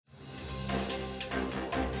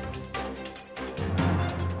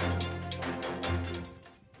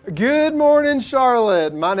Good morning,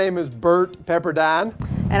 Charlotte. My name is Bert Pepperdine.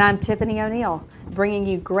 And I'm Tiffany O'Neill, bringing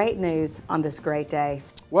you great news on this great day.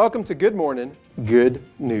 Welcome to Good Morning, Good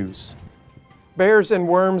News. Bears and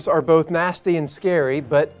worms are both nasty and scary,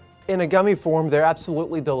 but in a gummy form, they're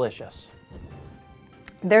absolutely delicious.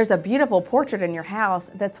 There's a beautiful portrait in your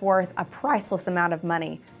house that's worth a priceless amount of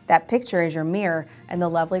money. That picture is your mirror, and the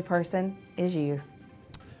lovely person is you.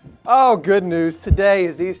 Oh, good news. Today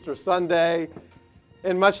is Easter Sunday.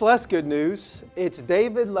 And much less good news, it's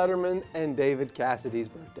David Letterman and David Cassidy's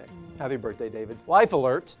birthday. Happy birthday, David. Life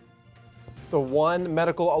Alert, the one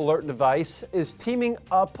medical alert device, is teaming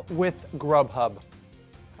up with Grubhub.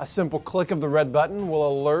 A simple click of the red button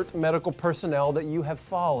will alert medical personnel that you have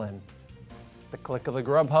fallen. The click of the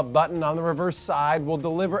Grubhub button on the reverse side will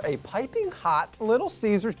deliver a piping hot Little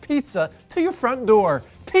Caesars pizza to your front door.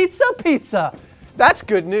 Pizza, pizza! That's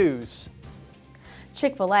good news.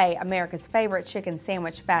 Chick-fil-A, America's favorite chicken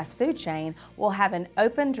sandwich fast food chain, will have an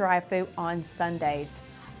open drive-thru on Sundays.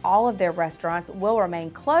 All of their restaurants will remain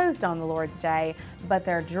closed on the Lord's Day, but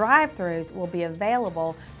their drive-thrus will be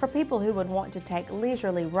available for people who would want to take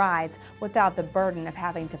leisurely rides without the burden of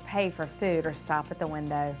having to pay for food or stop at the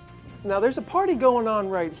window. Now there's a party going on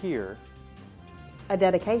right here. A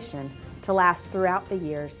dedication to last throughout the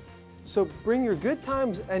years. So bring your good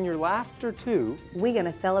times and your laughter too. We're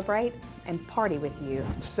gonna celebrate and party with you.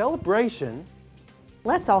 Celebration.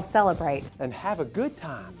 Let's all celebrate. And have a good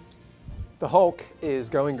time. The Hulk is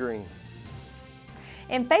going green.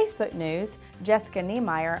 In Facebook news, Jessica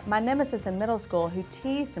Niemeyer, my nemesis in middle school who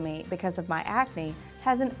teased me because of my acne,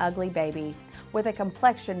 has an ugly baby with a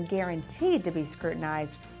complexion guaranteed to be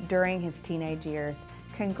scrutinized during his teenage years.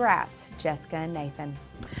 Congrats, Jessica and Nathan.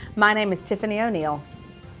 My name is Tiffany O'Neill.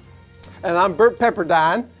 And I'm Bert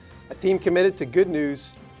Pepperdine, a team committed to good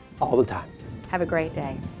news all the time. Have a great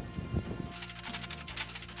day.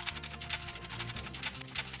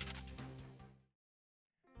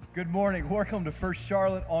 Good morning. Welcome to First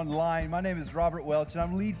Charlotte Online. My name is Robert Welch, and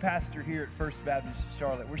I'm lead pastor here at First Baptist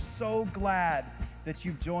Charlotte. We're so glad that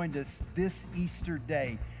you've joined us this Easter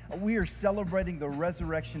day. We are celebrating the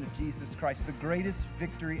resurrection of Jesus Christ, the greatest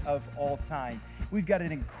victory of all time. We've got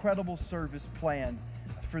an incredible service planned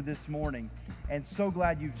for this morning, and so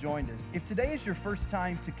glad you've joined us. If today is your first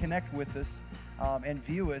time to connect with us and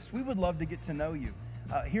view us, we would love to get to know you.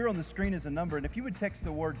 Here on the screen is a number, and if you would text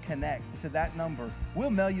the word connect to that number, we'll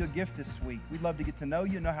mail you a gift this week. We'd love to get to know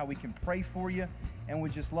you, know how we can pray for you, and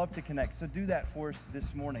we'd just love to connect. So do that for us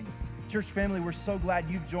this morning. Church family, we're so glad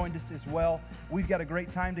you've joined us as well. We've got a great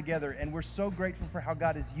time together, and we're so grateful for how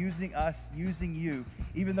God is using us, using you.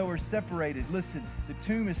 Even though we're separated, listen, the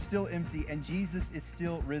tomb is still empty, and Jesus is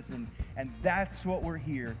still risen, and that's what we're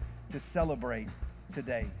here to celebrate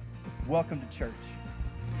today. Welcome to church.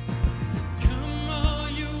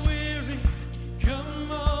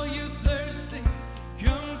 Come all you thirsty,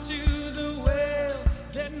 come to the well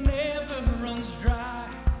that never runs dry.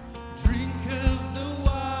 Drink of the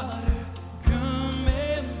water, come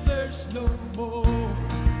and thirst no more.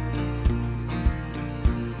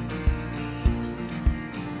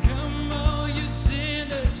 Come all you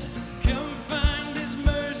sinners, come find His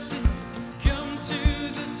mercy. Come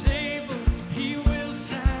to the table, He will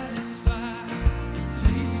satisfy.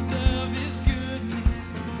 Taste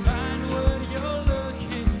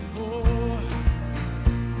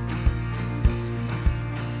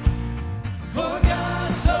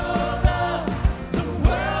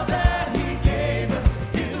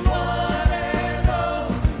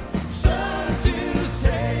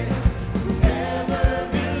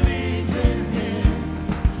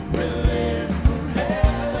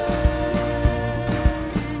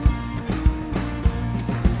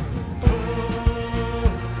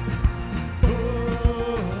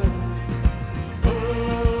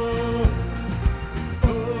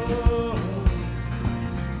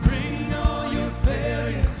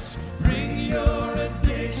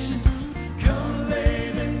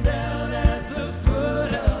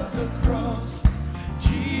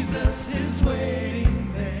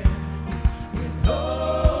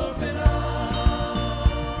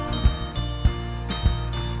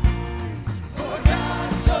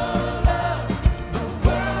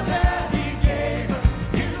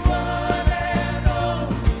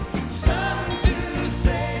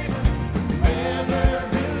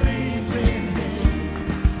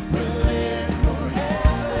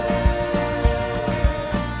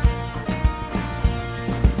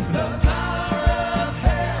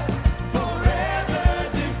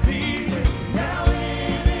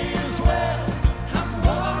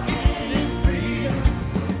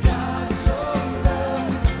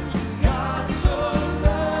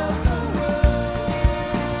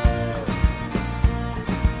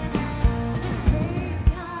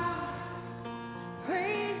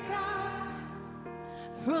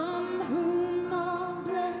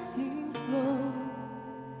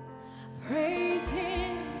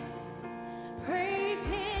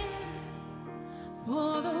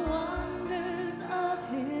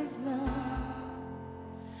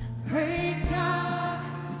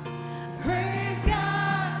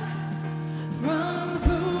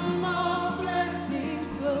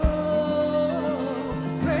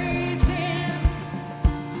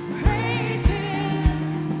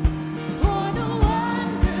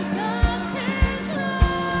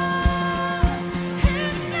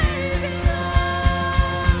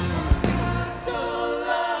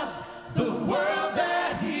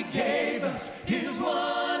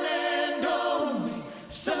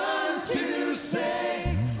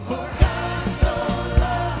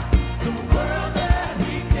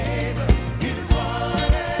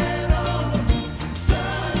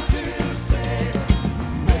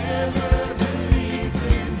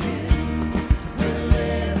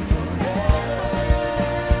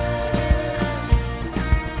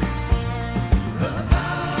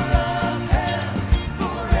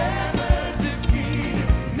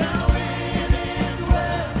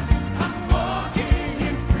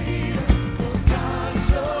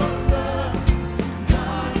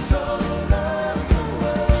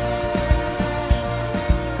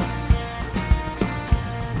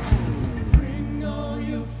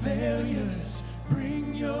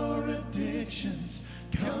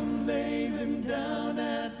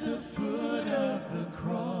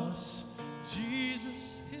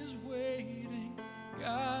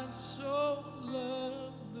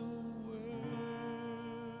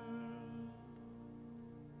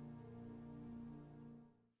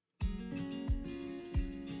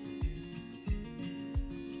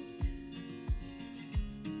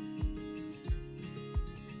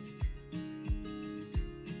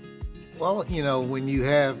Well, when you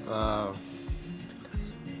have a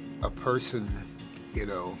person,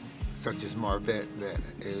 such as Marvette, that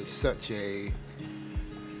is such a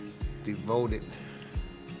devoted,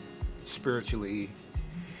 spiritually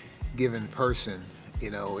given person,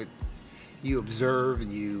 you observe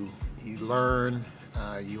and you learn,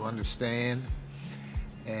 you understand,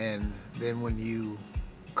 and then when you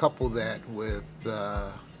couple that with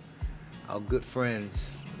our good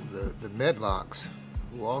friends, the Medlocks,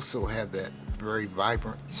 who also have that very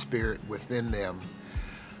vibrant spirit within them,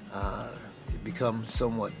 it becomes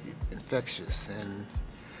somewhat infectious, and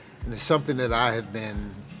it's something that I have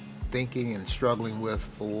been thinking and struggling with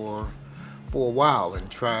for a while,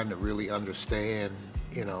 and trying to really understand,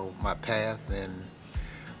 my path and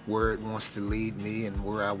where it wants to lead me and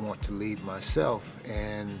where I want to lead myself,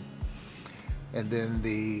 and then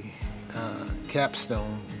the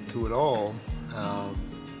capstone to it all,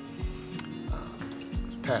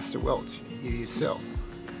 Pastor Welch, you yourself.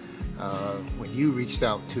 When you reached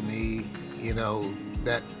out to me,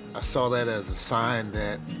 that I saw that as a sign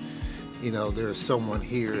that, there's someone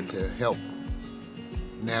here to help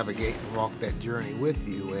navigate and walk that journey with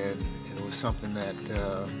you, and it was something that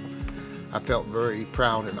I felt very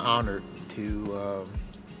proud and honored to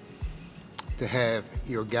have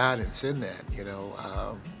your guidance in that.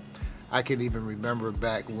 I can even remember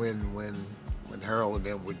back when Harold and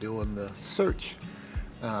them were doing the search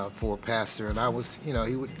for a pastor, and I was,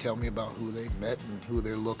 he would tell me about who they met and who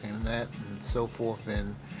they're looking at and so forth,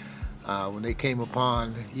 and when they came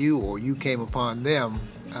upon you, or you came upon them,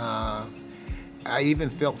 I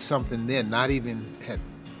even felt something then, not even had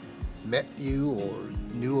met you or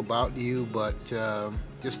knew about you, but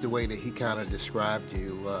just the way that he kind of described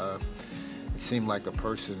you, it seemed like a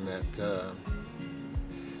person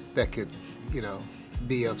that could,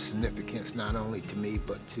 be of significance, not only to me,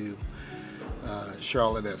 but to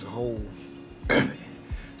Charlotte as a whole.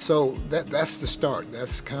 So that's the start.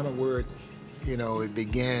 That's kind of where it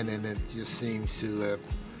began, and it just seems to have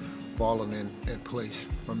fallen in place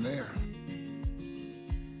from there.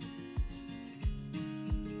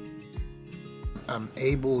 I'm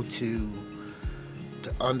able to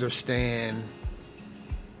understand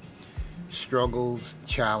struggles,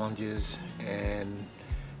 challenges, and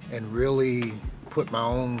really put my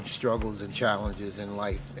own struggles and challenges in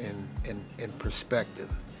life in perspective,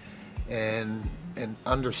 and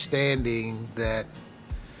understanding that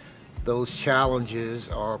those challenges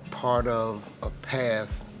are part of a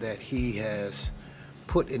path that he has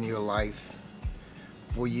put in your life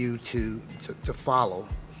for you to follow.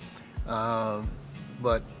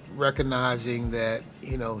 But recognizing that,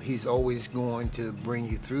 he's always going to bring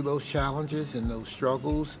you through those challenges and those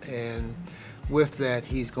struggles, and with that,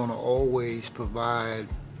 he's going to always provide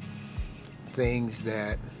things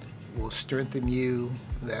that will strengthen you,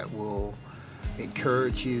 that will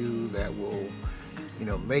encourage you, that will,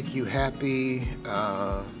 make you happy.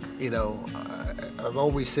 I've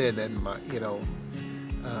always said that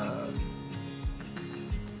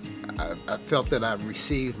I felt that I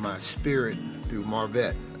received my spirit through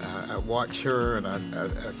Marvette. I watch her, and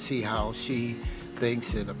I see how she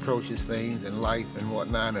thinks and approaches things in life and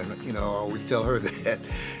whatnot, and I always tell her that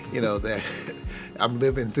that I'm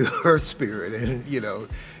living through her spirit, and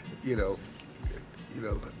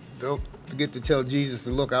don't forget to tell Jesus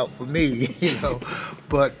to look out for me,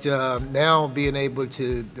 But now being able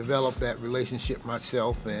to develop that relationship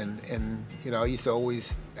myself, and I used to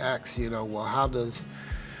always ask, well, how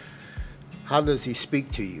does he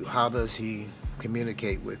speak to you? How does he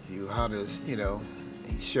communicate with you? How does he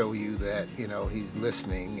show you that he's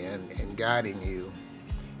listening and guiding you?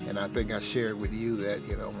 And I think I shared with you that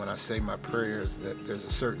when I say my prayers, that there's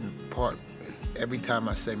a certain part. Every time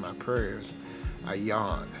I say my prayers, I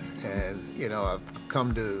yawn, and I've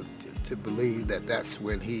come to believe that that's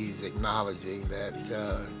when he's acknowledging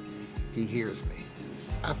that he hears me.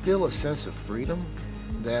 I feel a sense of freedom,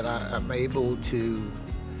 that I'm able to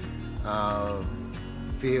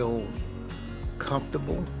feel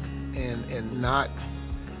comfortable and not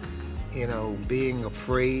being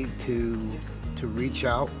afraid to reach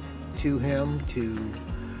out to him, to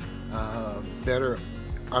better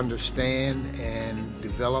understand and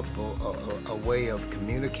develop a way of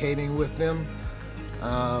communicating with them,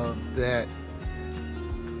 that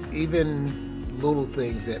even little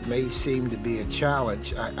things that may seem to be a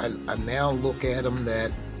challenge, I now look at them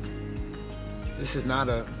that this is not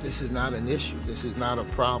an issue. This is not a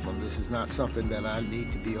problem. This is not something that I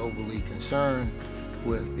need to be overly concerned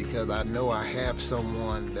with, because I know I have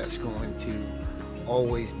someone that's going to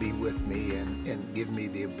always be with me and give me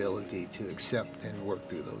the ability to accept and work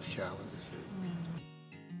through those challenges.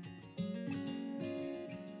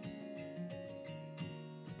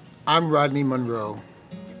 I'm Rodney Monroe,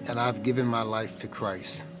 and I've given my life to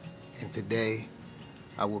Christ, and today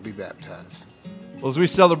I will be baptized. Well, as we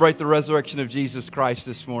celebrate the resurrection of Jesus Christ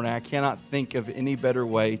this morning, I cannot think of any better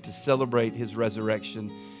way to celebrate his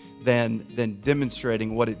resurrection than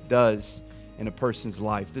demonstrating what it does in a person's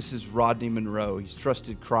life. This is Rodney Monroe. He's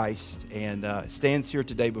trusted Christ and stands here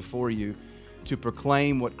today before you to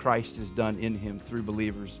proclaim what Christ has done in him through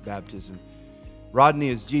believers' baptism. Rodney,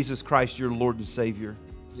 is Jesus Christ your Lord and Savior?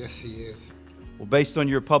 Yes, he is. Well, based on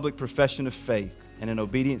your public profession of faith and in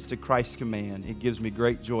obedience to Christ's command, it gives me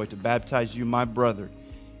great joy to baptize you, my brother,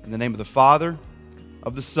 in the name of the Father,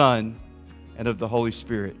 of the Son, and of the Holy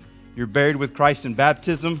Spirit. You're buried with Christ in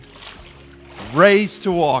baptism, raised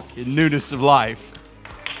to walk in newness of life.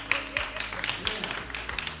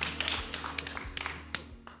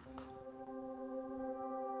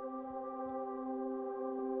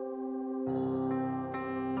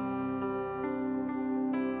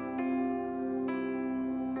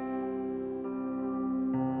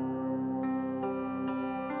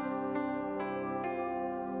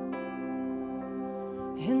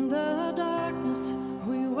 In the darkness,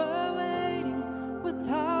 we were waiting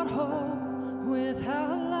without hope,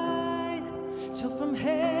 without light, till from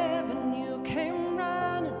heaven you came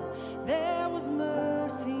running. There was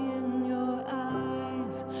mercy in your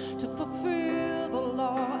eyes to fulfill the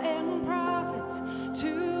law and prophets. To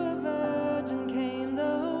a virgin came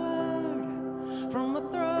the word from a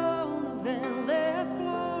throne of endless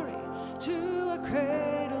glory to a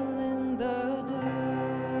cradle in the dirt.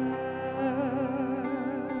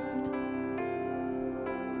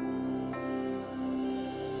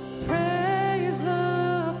 Praise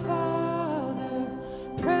the Father,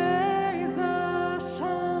 praise the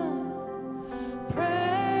Son,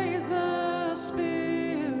 praise the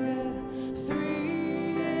Spirit,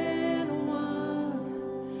 three in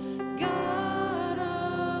one. God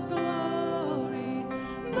of glory,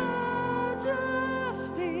 majesty,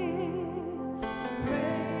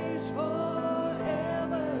 praise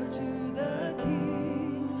forever to the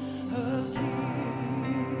King of Kings.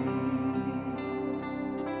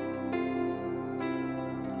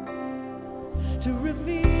 To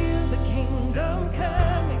reveal the kingdom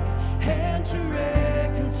coming and to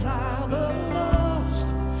reconcile the lost,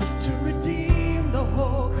 to redeem the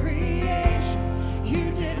whole creation.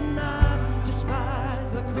 You did not despise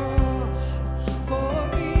the cross, for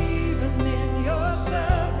even in your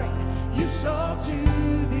suffering you saw to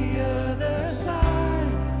the other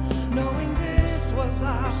side, knowing this was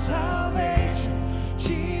our salvation.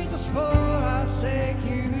 Jesus, for our sake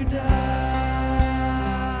you died.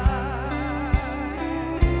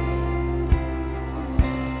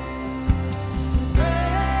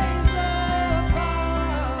 Praise the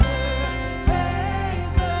Father,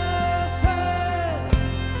 praise the Son,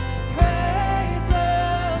 praise the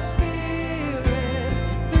Spirit,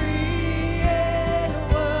 three in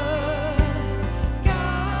one.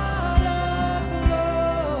 God of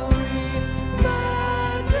glory,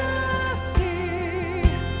 majesty,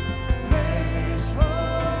 praise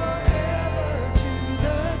forever to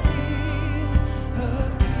the King of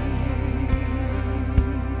Kings.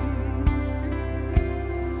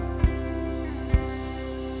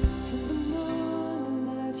 From the morning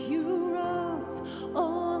that you rose,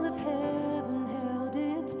 all of heaven held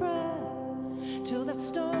its breath, till that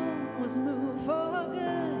stone was moved for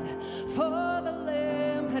good, for the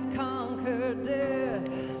Lamb had conquered death,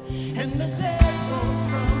 and the dead rose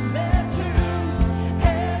from their tombs,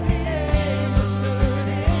 and the angels stood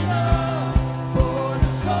in awe, for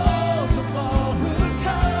the souls of all who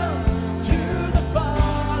come to the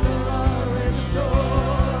Father are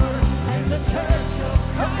restored, and the church of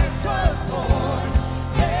Christ was born,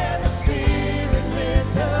 and the Spirit lit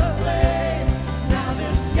the flame. Now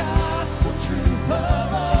this gospel truth of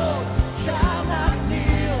old shall not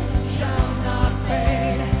kneel, shall not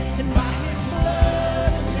fade, and by His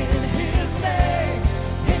blood and in His name,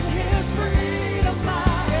 in His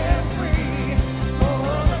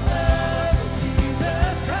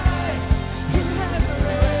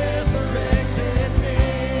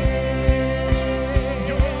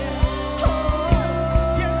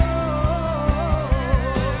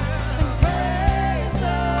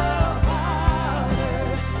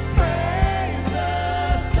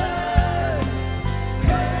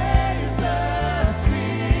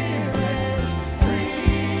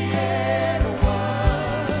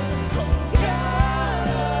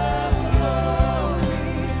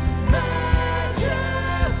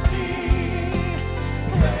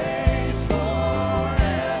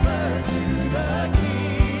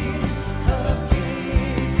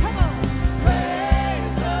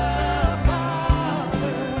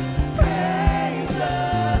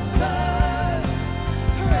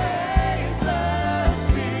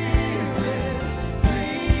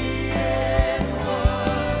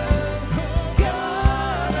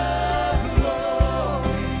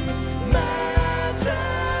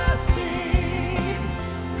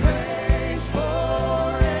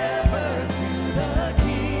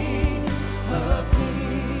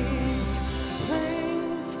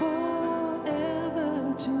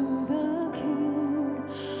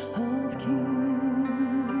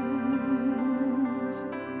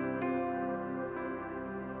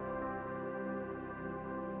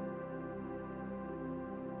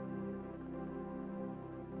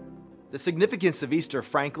The significance of Easter,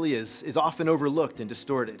 frankly, is often overlooked and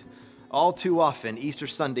distorted. All too often, Easter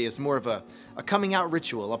Sunday is more of a coming out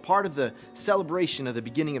ritual, a part of the celebration of the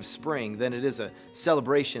beginning of spring than it is a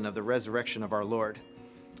celebration of the resurrection of our Lord.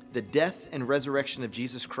 The death and resurrection of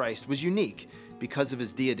Jesus Christ was unique because of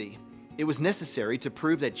his deity. It was necessary to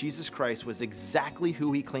prove that Jesus Christ was exactly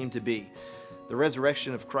who he claimed to be. The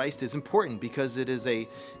resurrection of Christ is important because it is a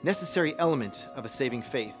necessary element of a saving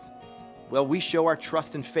faith. Well, we show our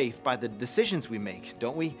trust and faith by the decisions we make,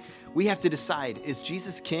 don't we? We have to decide, is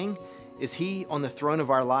Jesus king? Is he on the throne of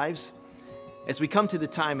our lives? As we come to the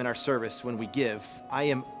time in our service when we give, I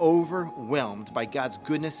am overwhelmed by God's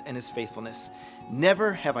goodness and his faithfulness.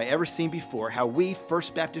 Never have I ever seen before how we,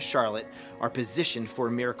 First Baptist Charlotte, are positioned for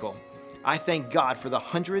a miracle. I thank God for the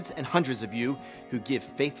hundreds and hundreds of you who give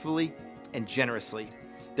faithfully and generously.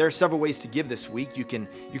 There are several ways to give this week. You can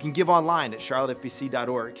give online at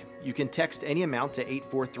charlottefbc.org. You can text any amount to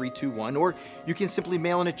 84321, or you can simply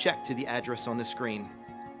mail in a check to the address on the screen.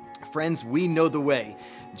 Friends, we know the way.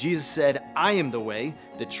 Jesus said, I am the way,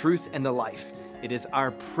 the truth, and the life. It is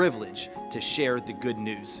our privilege to share the good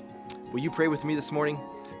news. Will you pray with me this morning?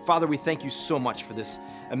 Father, we thank you so much for this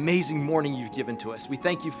amazing morning you've given to us. We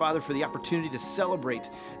thank you, Father, for the opportunity to celebrate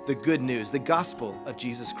the good news, the gospel of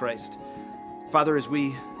Jesus Christ. Father, as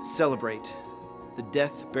we celebrate the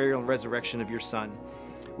death, burial, and resurrection of your Son,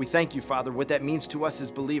 we thank you, Father, what that means to us as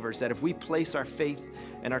believers, that if we place our faith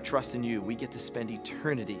and our trust in you, we get to spend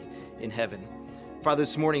eternity in heaven. Father,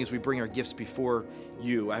 this morning as we bring our gifts before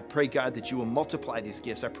you, I pray, God, that you will multiply these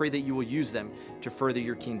gifts. I pray that you will use them to further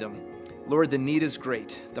your kingdom. Lord, the need is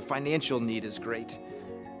great. The financial need is great.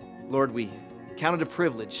 Lord, we count it a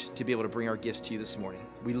privilege to be able to bring our gifts to you this morning.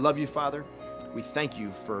 We love you, Father. We thank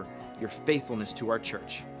you for your faithfulness to our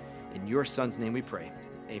church. In your Son's name we pray.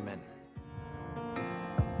 Amen.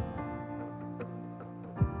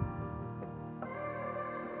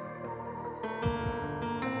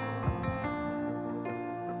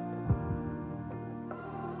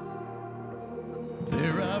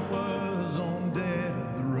 There I was on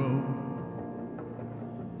death row,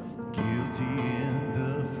 guilty in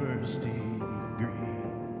the first degree,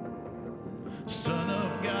 Son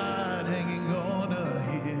of God hanging on a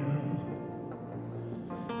hill.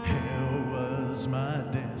 Hell was my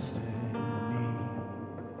destiny.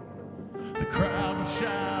 The crowd was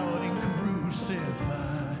shouting,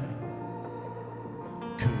 crucify.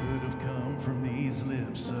 Could have come from these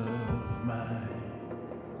lips of mine.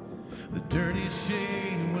 The dirty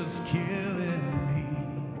shame was killing me.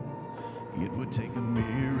 It would take a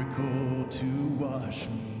miracle to wash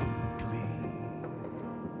me clean.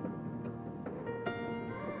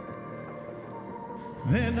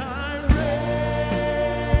 Then I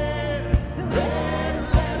read the red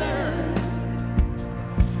letter,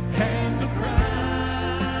 and the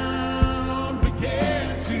ground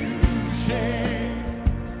began to shake.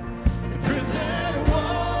 The prison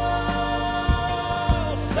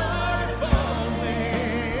walls started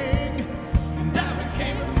falling, and I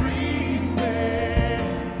became a free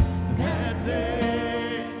man that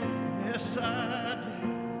day. Yes, I did.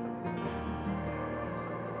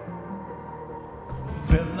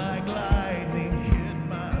 Felt like lightning hit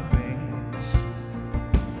my veins.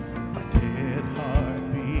 My dead heart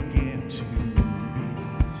began to beat.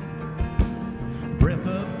 Breath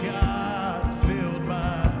of God filled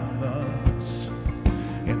my lungs,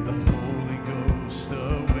 and the Holy Ghost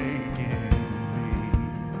awakened me.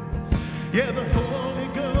 Yeah, the Holy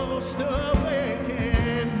Ghost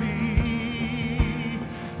awakened me.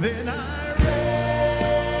 Then I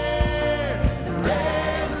read the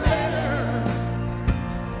red letters,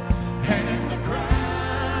 and the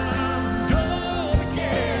ground all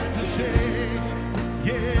began to shake.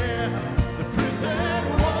 Yeah, the prison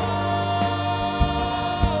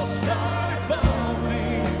walls started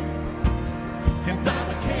falling, and I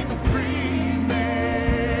became a free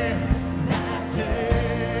man that day.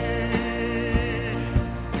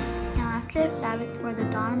 Now after the Sabbath, toward the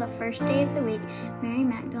dawn of the first day of the week, Mary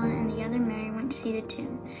Magdalene and the other Mary went to see the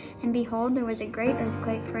tomb. And behold, there was a great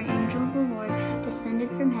earthquake, for an angel of the Lord descended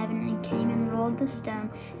from heaven and came and rolled the stone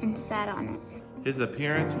and sat on it. His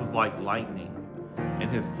appearance was like lightning, and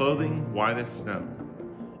his clothing white as snow.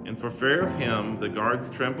 And for fear of him, the guards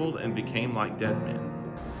trembled and became like dead men.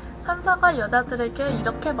 천사가 여자들에게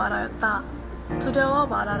이렇게 말하였다. 두려워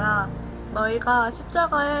말아라. 너희가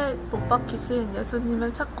십자가에 못 박히신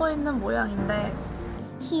예수님을 찾고 있는 모양인데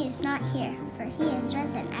He is not here, for he is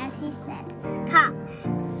risen, as he said. Come,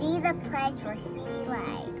 see the place where he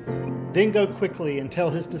lay. Then go quickly and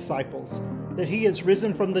tell his disciples that he is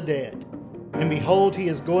risen from the dead. And behold, he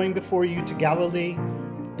is going before you to Galilee.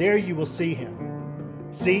 There you will see him.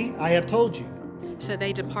 See, I have told you. So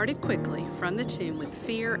they departed quickly from the tomb with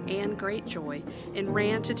fear and great joy and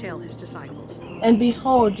ran to tell his disciples. And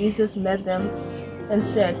behold, Jesus met them and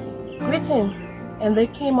said, Greeting! And they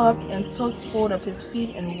came up and took hold of his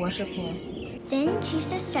feet and worshipped him. Then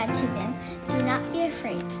Jesus said to them, Do not be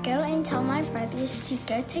afraid. Go and tell my brothers to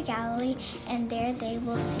go to Galilee, and there they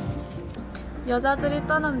will see me. 여자들이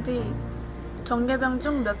떠난 뒤 정계병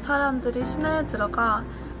중 몇 사람들이 시내에 들어가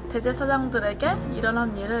대제사장들에게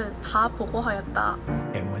일어난 일을 다 보고하였다.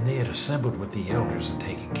 And when they had assembled with the elders and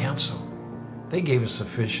taken counsel, they gave a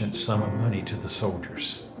sufficient sum of money to the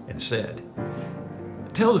soldiers and said,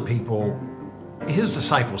 Tell the people, his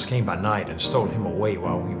disciples came by night and stole him away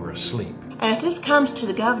while we were asleep. And if this comes to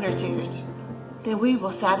the governor's ears, then we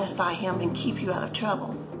will satisfy him and keep you out of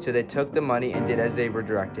trouble. So they took the money and did as they were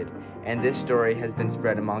directed. And this story has been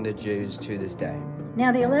spread among the Jews to this day.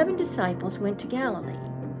 Now the 11 disciples went to Galilee,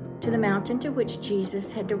 to the mountain to which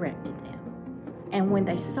Jesus had directed them. And when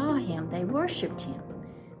they saw him, they worshipped him,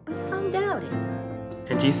 but some doubted.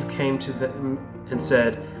 And Jesus came to them and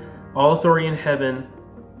said, All authority in heaven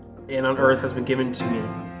and on earth has been given to me.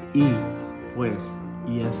 Y, pues,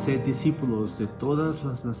 y haced discípulos de todas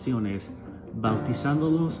las naciones,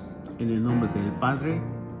 bautizándolos en el nombre del Padre,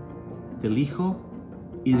 del Hijo,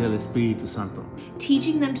 y del Espíritu Santo.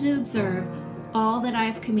 Teaching them to observe all that I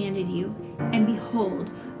have commanded you, and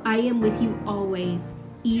behold, I am with you always,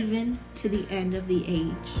 even to the end of the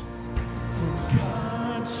age.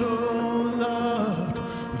 God so loved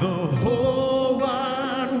the whole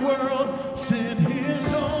wide world, sent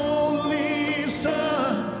his only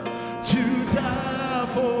Son to die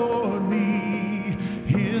for me.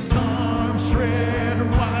 His arms spread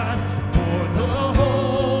wide for the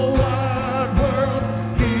whole wide world.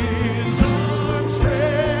 His arms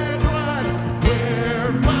spread wide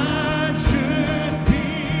where mine should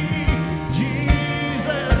be.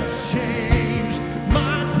 Jesus changed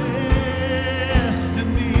my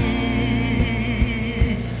destiny.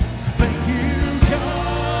 Thank you,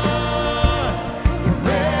 God, for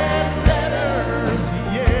red letters,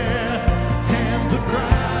 yeah, and the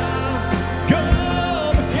ground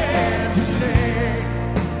God began to sing.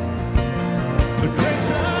 The grace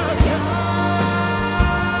of God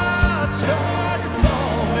started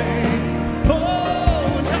falling.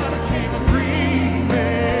 Oh, and I became a free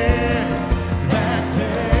man that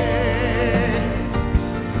day.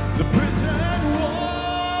 The prison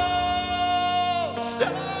walls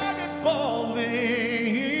started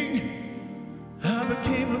falling. I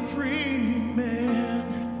became a free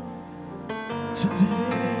man today.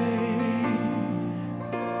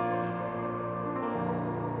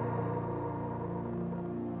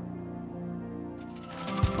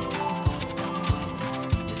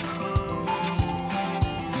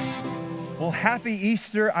 Well, happy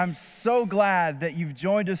Easter. I'm so glad that you've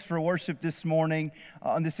joined us for worship this morning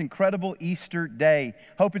on this incredible Easter day.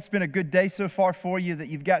 Hope it's been a good day so far for you, that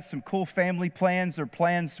you've got some cool family plans or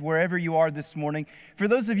plans wherever you are this morning. For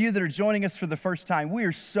those of you that are joining us for the first time, we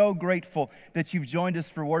are so grateful that you've joined us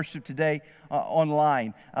for worship today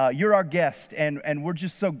online. You're our guest, and we're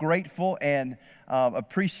just so grateful and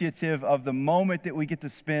appreciative of the moment that we get to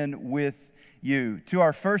spend with you. To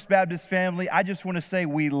our First Baptist family, I just want to say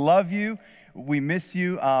we love you. We miss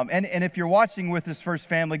you. And if you're watching with us, First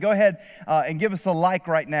Family, go ahead and give us a like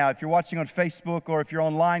right now. If you're watching on Facebook or if you're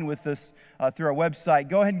online with us through our website,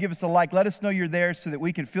 go ahead and give us a like. Let us know you're there so that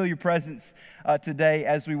we can feel your presence today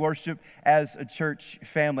as we worship as a church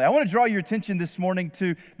family. I want to draw your attention this morning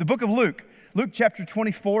to the book of Luke. Luke chapter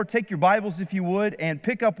 24. Take your Bibles, if you would, and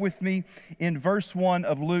pick up with me in verse 1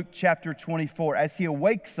 of Luke chapter 24 as he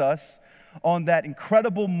awakes us on that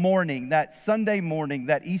incredible morning, that Sunday morning,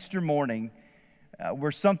 that Easter morning,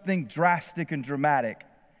 where something drastic and dramatic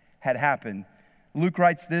had happened. Luke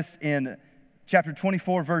writes this in chapter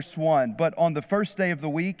 24, verse 1. But on the first day of the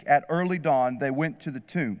week, at early dawn, they went to the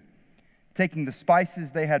tomb, taking the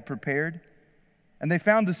spices they had prepared, and they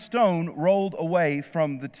found the stone rolled away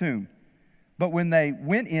from the tomb. But when they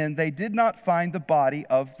went in, they did not find the body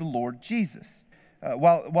of the Lord Jesus.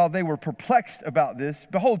 While they were perplexed about this,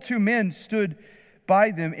 behold, two men stood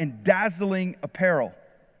by them in dazzling apparel.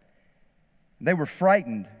 They were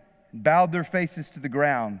frightened, and bowed their faces to the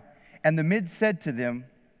ground. And the men said to them,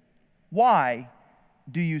 Why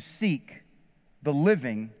do you seek the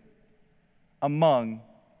living among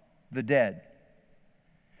the dead?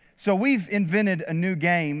 So we've invented a new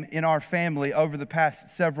game in our family over the past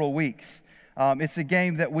several weeks. It's a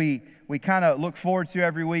game that we kind of look forward to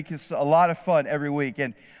every week. It's a lot of fun every week.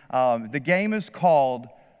 And the game is called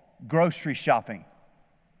grocery shopping.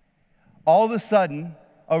 All of a sudden,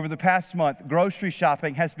 over the past month, grocery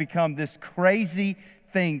shopping has become this crazy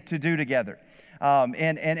thing to do together.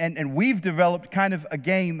 And we've developed kind of a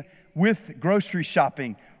game with grocery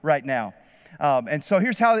shopping right now. And so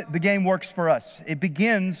here's how the game works for us. It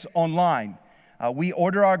begins online. We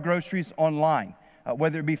order our groceries online.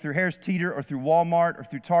 Whether it be through Harris Teeter or through Walmart or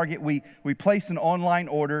through Target, we place an online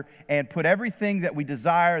order and put everything that we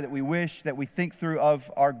desire, that we wish, that we think through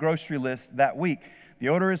of our grocery list that week. The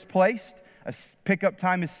order is placed, a pickup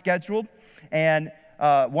time is scheduled, and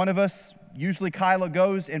one of us, usually Kyla,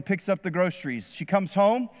 goes and picks up the groceries. She comes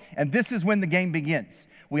home, and this is when the game begins.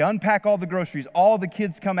 We unpack all the groceries. All the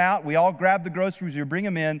kids come out. We all grab the groceries. We bring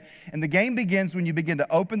them in. And the game begins when you begin to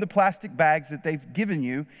open the plastic bags that they've given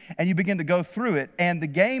you, and you begin to go through it. And the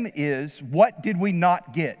game is, what did we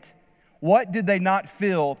not get? What did they not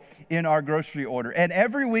fill in our grocery order? And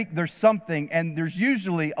every week there's something, and there's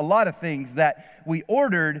usually a lot of things that we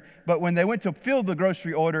ordered, but when they went to fill the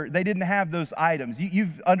grocery order, they didn't have those items.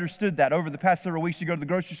 You've understood that. Over the past several weeks, you go to the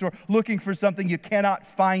grocery store looking for something, you cannot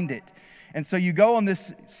find it. And so you go on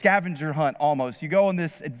this scavenger hunt almost. You go on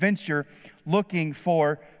this adventure looking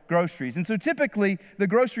for groceries. And so typically the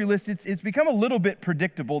grocery list, it's become a little bit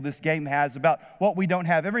predictable, this game has, about what we don't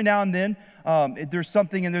have. Every now and then there's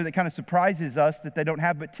something in there that kind of surprises us that they don't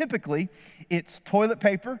have. But typically it's toilet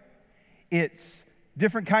paper, it's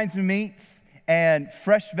different kinds of meats, and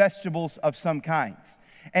fresh vegetables of some kinds.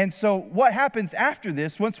 And so what happens after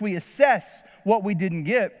this, once we assess what we didn't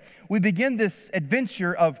get, we begin this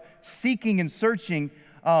adventure of seeking and searching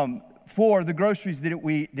for the groceries that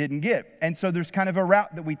we didn't get. And so there's kind of a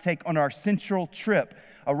route that we take on our central trip,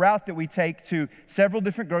 a route that we take to several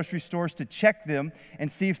different grocery stores to check them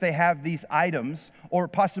and see if they have these items or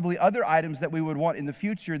possibly other items that we would want in the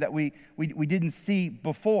future that we didn't see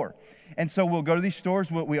before. And so we'll go to these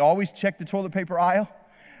stores. We always check the toilet paper aisle,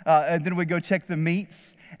 and then we go check the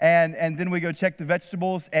meats. And then we go check the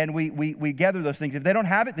vegetables, and we gather those things. If they don't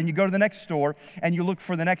have it, then you go to the next store and you look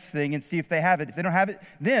for the next thing and see if they have it. If they don't have it,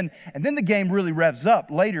 then the game really revs up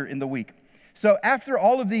later in the week. So after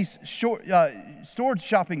all of these store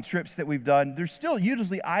shopping trips that we've done, there's still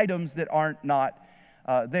usually items that aren't not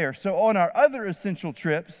there. So on our other essential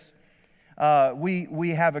trips, we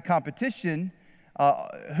have a competition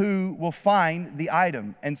who will find the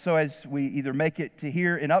item. And so as we either make it to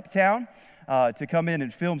here in Uptown, to come in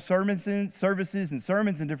and film services and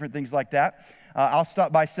sermons and different things like that, I'll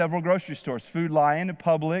stop by several grocery stores, Food Lion and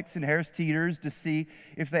Publix and Harris Teeter's, to see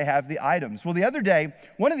if they have the items. Well, the other day,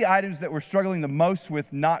 one of the items that we're struggling the most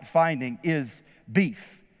with not finding is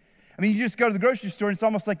beef. I mean, you just go to the grocery store and it's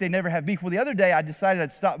almost like they never have beef. Well, the other day I decided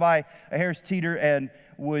I'd stop by a Harris Teeter and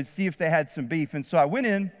would see if they had some beef. And so I went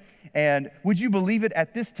in, and would you believe it,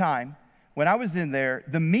 at this time, when I was in there,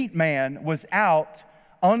 the meat man was out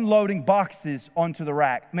unloading boxes onto the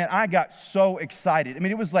rack. Man, I got so excited. I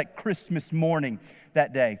mean, it was like Christmas morning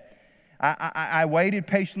that day. I waited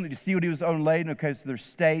patiently to see what he was unloading. Okay, so there's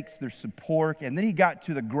steaks, there's some pork, and then he got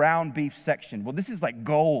to the ground beef section. Well, this is like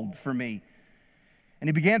gold for me. And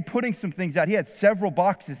he began putting some things out. He had several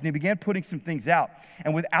boxes, and he began putting some things out.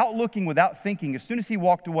 And without looking, without thinking, as soon as he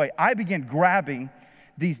walked away, I began grabbing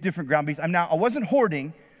these different ground beefs. I wasn't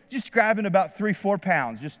hoarding, just grabbing about 3-4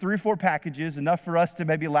 pounds, just 3 or 4 packages, enough for us to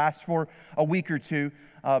maybe last for a week or two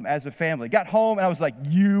as a family. Got home, and I was like,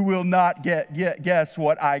 you will not guess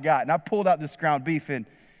what I got. And I pulled out this ground beef, and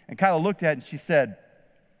Kyla looked at it, and she said,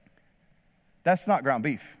 that's not ground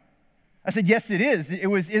beef. I said, yes, it is. It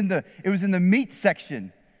was in the meat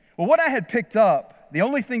section. Well, what I had picked up, the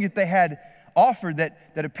only thing that they had offered that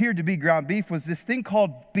appeared to be ground beef was this thing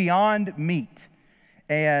called Beyond Meat.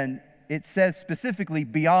 And it says specifically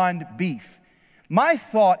Beyond Beef. My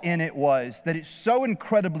thought in it was that it's so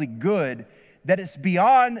incredibly good that it's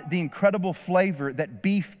beyond the incredible flavor that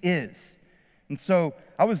beef is. And so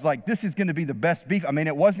I was like, this is going to be the best beef. I mean,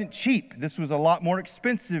 it wasn't cheap. This was a lot more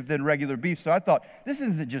expensive than regular beef. So I thought, this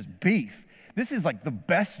isn't just beef. This is like the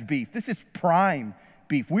best beef. This is prime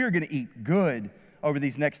beef. We are going to eat good over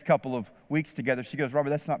these next couple of weeks together. She goes, Robert,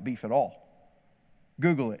 that's not beef at all.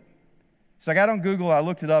 Google it. So I got on Google, I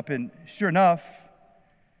looked it up, and sure enough,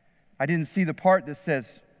 I didn't see the part that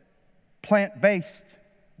says plant-based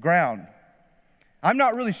ground. I'm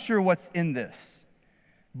not really sure what's in this,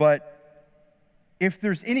 but if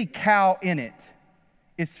there's any cow in it,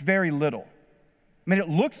 it's very little. I mean, it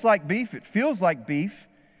looks like beef, it feels like beef.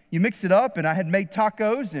 You mix it up, and I had made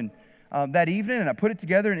tacos and that evening, and I put it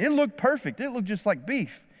together, and it looked perfect. It looked just like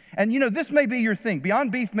beef. And you know, this may be your thing.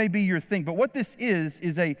 Beyond Beef may be your thing, but what this is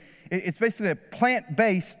it's basically a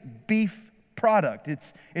plant-based beef product.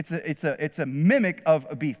 It's a mimic of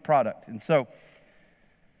a beef product. And so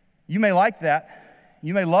you may like that.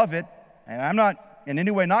 You may love it. And I'm not in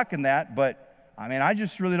any way knocking that, but I mean, I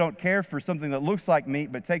just really don't care for something that looks like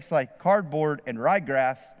meat, but takes like cardboard and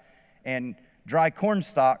ryegrass and dry corn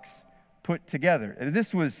stalks put together. And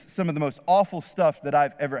this was some of the most awful stuff that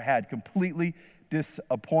I've ever had. Completely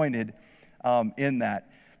disappointed in that.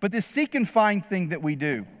 But this seek and find thing that we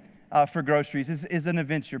do for groceries is an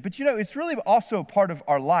adventure. But you know, it's really also a part of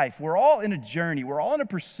our life. We're all in a journey. We're all in a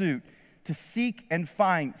pursuit to seek and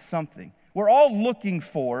find something. We're all looking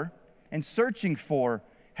for and searching for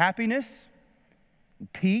happiness,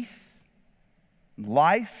 peace,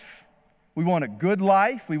 life. We want a good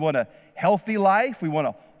life. We want a healthy life. We want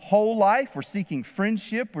a whole life. We're seeking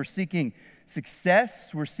friendship. We're seeking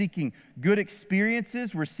success. We're seeking good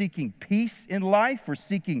experiences. We're seeking peace in life. We're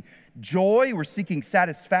seeking joy. We're seeking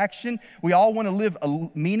satisfaction. We all want to live a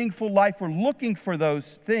meaningful life. We're looking for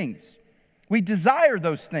those things. We desire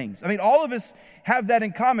those things. I mean, all of us have that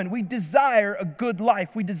in common. We desire a good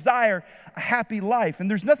life. We desire a happy life. And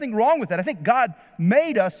there's nothing wrong with that. I think God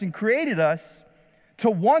made us and created us to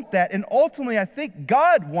want that. And ultimately, I think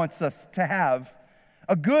God wants us to have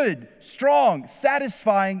a good, strong,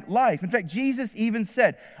 satisfying life. In fact, Jesus even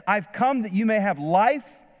said, I've come that you may have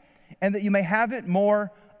life and that you may have it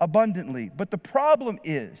more abundantly. But the problem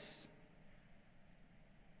is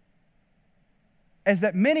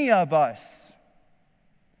that many of us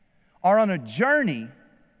are on a journey,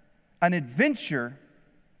 an adventure,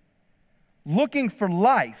 looking for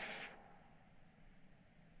life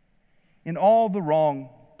in all the wrong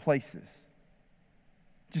places.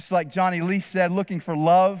 Just like Johnny Lee said, looking for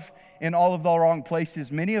love in all of the wrong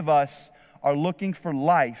places. Many of us are looking for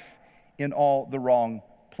life in all the wrong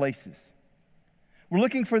places. We're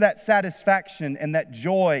looking for that satisfaction and that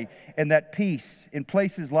joy and that peace in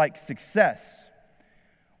places like success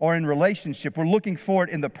or in relationship. We're looking for it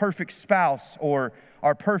in the perfect spouse or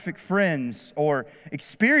our perfect friends or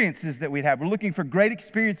experiences that we'd have. We're looking for great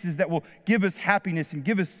experiences that will give us happiness and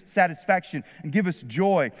give us satisfaction and give us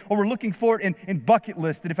joy. Or we're looking for it in bucket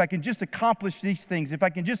lists, that if I can just accomplish these things, if I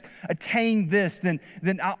can just attain this, then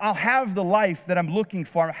I'll have the life that I'm looking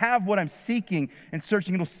for. I'll have what I'm seeking and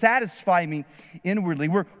searching. It'll satisfy me inwardly.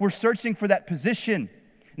 We're searching for that position.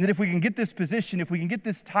 And that if we can get this position, if we can get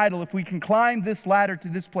this title, if we can climb this ladder to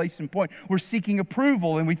this place and point, we're seeking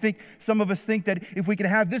approval. And we think, some of us think that if we can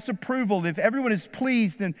have this approval, and if everyone is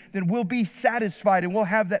pleased, then we'll be satisfied and we'll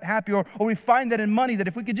have that happy. Or we find that in money, that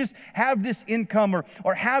if we could just have this income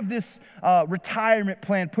or have this retirement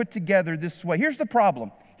plan put together this way. Here's the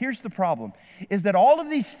problem. Here's the problem, is that all of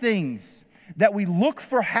these things that we look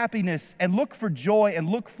for happiness and look for joy and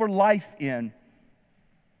look for life in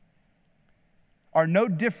are no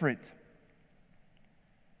different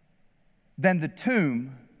than the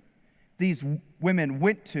tomb these women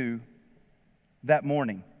went to that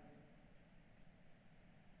morning.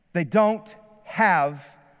 They don't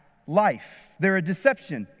have life. They're a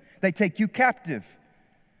deception. They take you captive.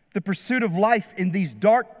 The pursuit of life in these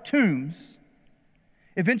dark tombs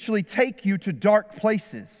eventually take you to dark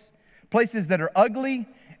places, places that are ugly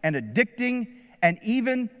and addicting and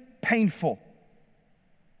even painful.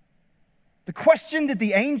 The question that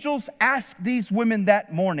the angels asked these women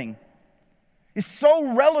that morning is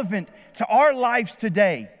so relevant to our lives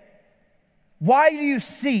today. Why do you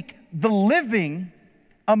seek the living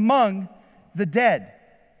among the dead?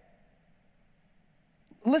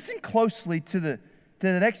 Listen closely to the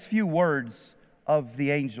next few words of the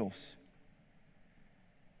angels.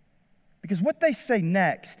 Because what they say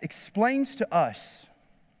next explains to us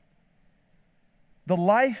the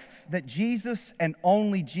life that Jesus and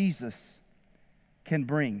only Jesus can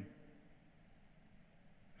bring.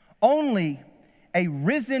 Only a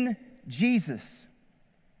risen Jesus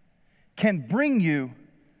can bring you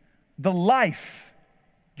the life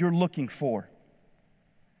you're looking for.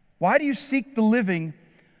 Why do you seek the living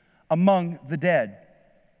among the dead?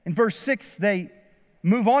 In verse 6, they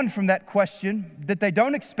move on from that question that they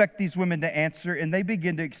don't expect these women to answer, and they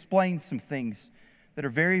begin to explain some things that are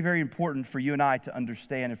very, very important for you and I to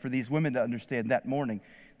understand and for these women to understand that morning.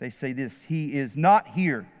 They say this: He is not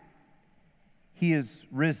here. He is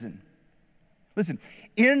risen. Listen,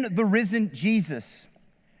 in the risen Jesus,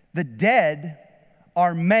 the dead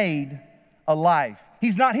are made alive.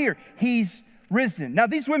 He's not here. He's risen. Now,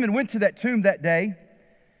 these women went to that tomb that day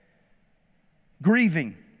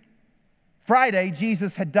grieving. Friday,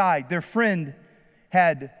 Jesus had died. Their friend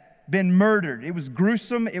had been murdered. It was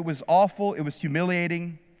gruesome. It was awful. It was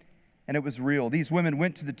humiliating. And it was real. These women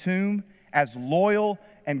went to the tomb as loyal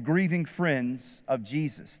and grieving friends of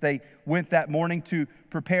Jesus. They went that morning to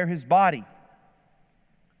prepare his body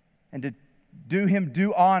and to do him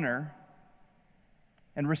due honor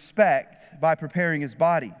and respect by preparing his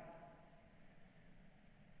body.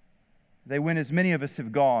 they went as many of us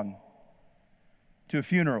have gone to a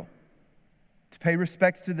funeral, to pay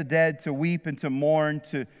respects to the dead, to weep and to mourn,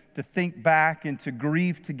 to think back and to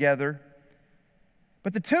grieve together.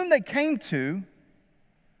 But the tomb they came to,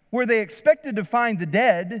 where they expected to find the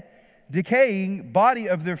dead, decaying body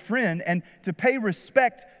of their friend, and to pay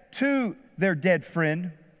respect to their dead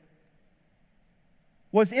friend,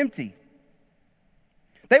 was empty.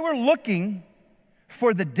 They were looking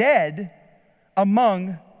for the dead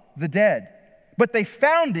among the dead, but they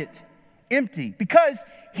found it empty because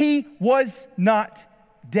he was not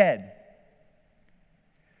dead.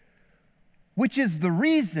 Which is the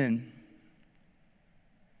reason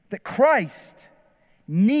that Christ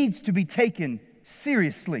needs to be taken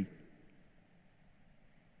seriously.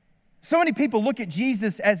 So many people look at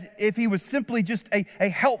Jesus as if he was simply just a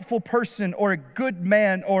helpful person or a good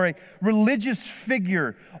man or a religious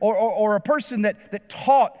figure or a person that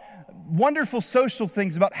taught wonderful social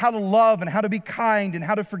things about how to love and how to be kind and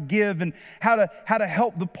how to forgive and how to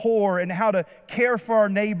help the poor and how to care for our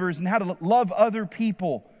neighbors and how to love other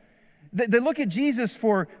people. They look at Jesus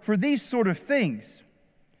for these sort of things.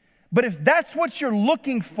 But if that's what you're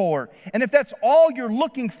looking for, and if that's all you're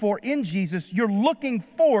looking for in Jesus, you're looking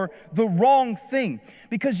for the wrong thing.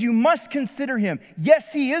 Because you must consider him.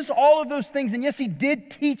 Yes, he is all of those things, and yes, he did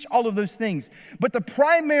teach all of those things. But the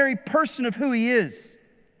primary person of who he is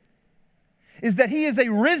that he is a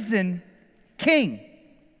risen king.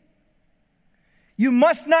 You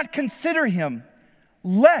must not consider him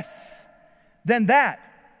less than that.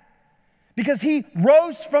 Because he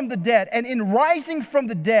rose from the dead, and in rising from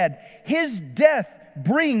the dead, his death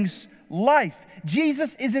brings life.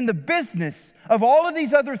 Jesus is in the business of all of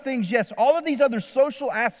these other things, yes, all of these other social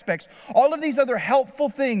aspects, all of these other helpful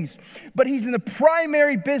things, but he's in the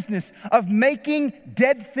primary business of making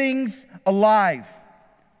dead things alive.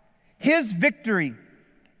 His victory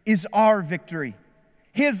is our victory.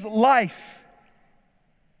 His life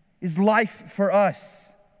is life for us.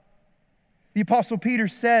 The Apostle Peter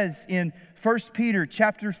says in 1 Peter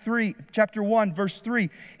chapter 1, verse 3,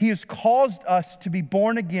 he has caused us to be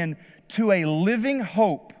born again to a living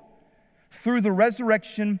hope through the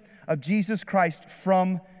resurrection of Jesus Christ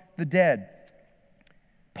from the dead.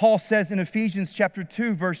 Paul says in Ephesians chapter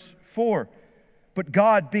 2, verse 4, but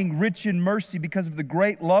God, being rich in mercy because of the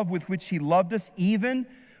great love with which he loved us, even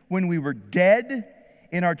when we were dead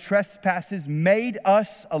in our trespasses, made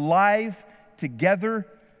us alive together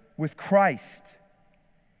with Christ.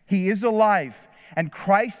 He is alive, and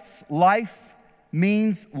Christ's life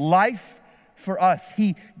means life for us.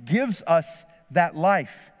 He gives us that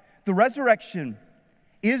life. The resurrection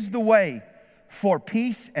is the way for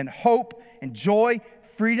peace and hope and joy,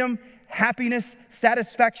 freedom, happiness,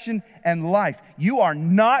 satisfaction, and life. You are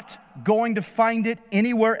not going to find it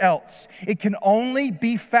anywhere else. It can only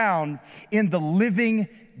be found in the living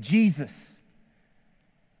Jesus.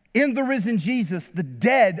 In the risen Jesus, the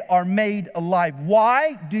dead are made alive.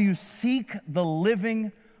 Why do you seek the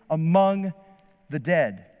living among the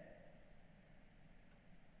dead?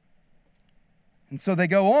 And so they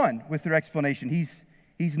go on with their explanation.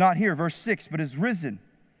 He's not here, verse 6, but is risen.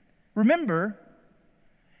 Remember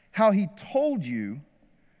how he told you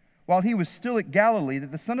while he was still at Galilee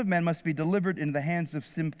that the Son of Man must be delivered into the hands of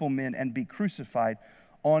sinful men and be crucified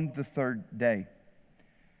on the third day.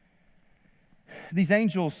 These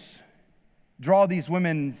angels draw these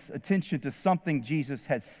women's attention to something Jesus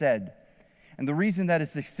had said. And the reason that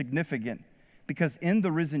is significant, because in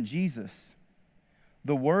the risen Jesus,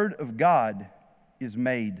 the Word of God is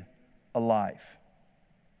made alive.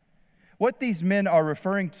 What these men are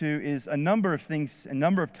referring to is a number of things, a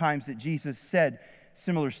number of times that Jesus said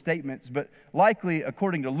similar statements, but likely,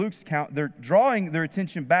 according to Luke's count, they're drawing their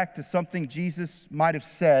attention back to something Jesus might have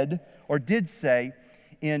said or did say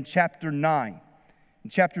in chapter 9. In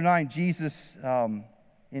chapter 9, Jesus,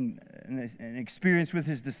 in an experience with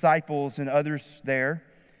his disciples and others there,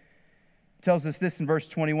 tells us this in verse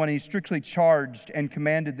 21. He strictly charged and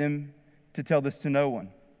commanded them to tell this to no one,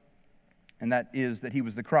 and that is that he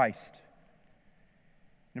was the Christ.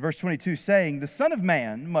 In verse 22, saying, the Son of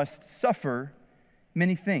Man must suffer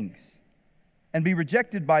many things and be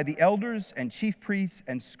rejected by the elders and chief priests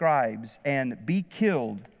and scribes and be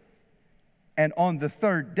killed, and on the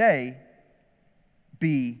third day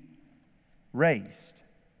be raised.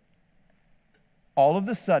 All of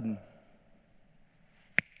a sudden,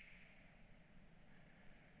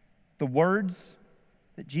 the words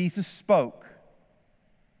that Jesus spoke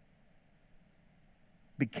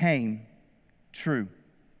became true.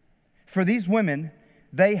 For these women,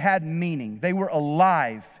 they had meaning. They were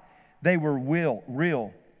alive. They were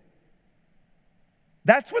real.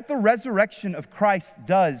 That's what the resurrection of Christ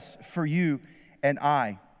does for you and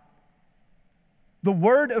I. The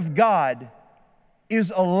Word of God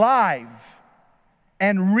is alive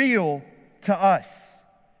and real to us.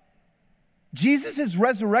 Jesus'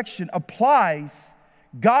 resurrection applies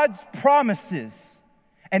God's promises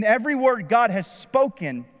and every word God has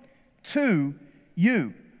spoken to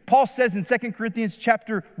you. Paul says in 2 Corinthians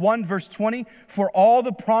chapter 1, verse 20, "For all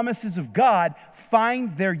the promises of God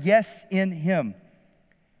find their yes in Him."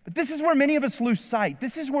 But this is where many of us lose sight.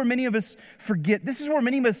 This is where many of us forget. This is where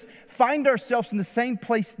many of us find ourselves in the same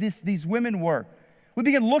place these women were. We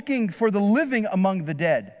begin looking for the living among the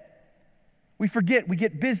dead. We forget, we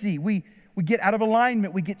get busy, we get out of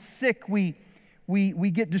alignment, we get sick, we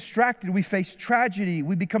get distracted, we face tragedy,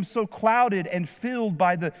 we become so clouded and filled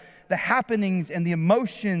by the happenings and the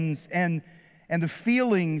emotions and the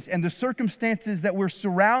feelings and the circumstances that we're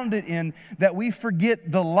surrounded in that we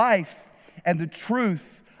forget the life and the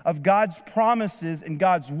truth of God's promises and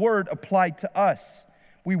God's word applied to us.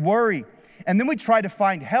 We worry, and then we try to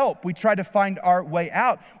find help. We try to find our way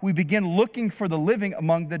out. We begin looking for the living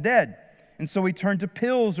among the dead. And so we turn to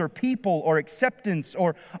pills or people or acceptance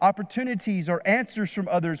or opportunities or answers from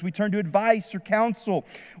others. We turn to advice or counsel,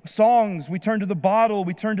 songs. We turn to the bottle.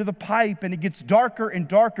 We turn to the pipe. And it gets darker and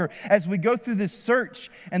darker as we go through this search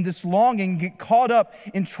and this longing, get caught up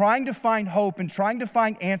in trying to find hope and trying to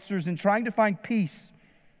find answers and trying to find peace,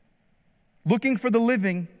 looking for the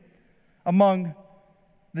living among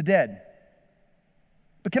the dead.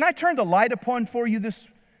 But can I turn the light upon for you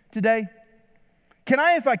today? Can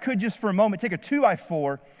I, if I could just for a moment, take a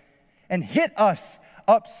 2x4 and hit us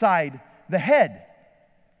upside the head?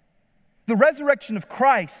 The resurrection of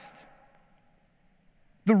Christ,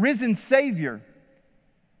 the risen Savior,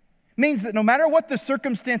 means that no matter what the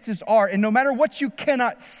circumstances are and no matter what you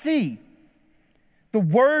cannot see, the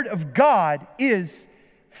Word of God is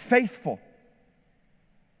faithful.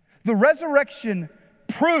 The resurrection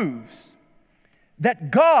proves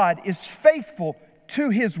that God is faithful to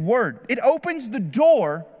His word. It opens the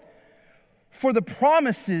door for the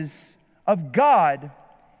promises of God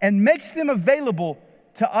and makes them available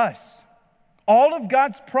to us. All of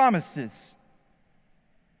God's promises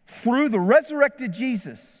through the resurrected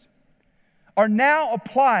Jesus are now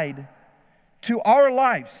applied to our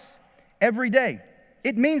lives every day.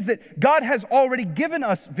 It means that God has already given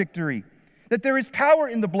us victory, that there is power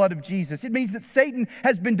in the blood of Jesus. It means that Satan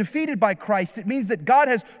has been defeated by Christ. It means that God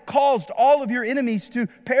has caused all of your enemies to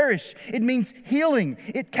perish. It means healing.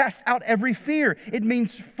 It casts out every fear. It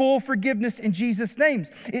means full forgiveness in Jesus' name.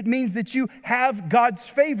 It means that you have God's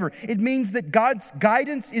favor. It means that God's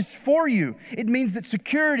guidance is for you. It means that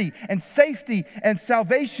security and safety and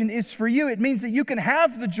salvation is for you. It means that you can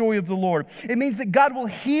have the joy of the Lord. It means that God will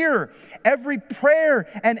hear every prayer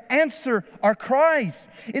and answer our cries.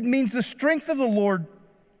 It means the strength of the Lord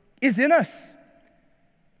is in us.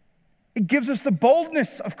 It gives us the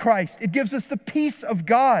boldness of Christ. It gives us the peace of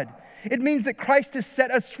God. It means that Christ has set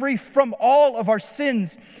us free from all of our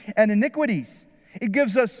sins and iniquities. It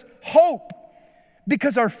gives us hope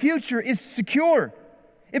because our future is secure.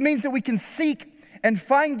 It means that we can seek and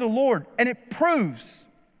find the Lord, and it proves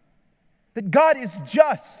that God is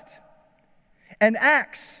just and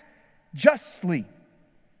acts justly.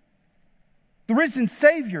 The risen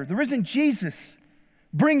Savior, the risen Jesus,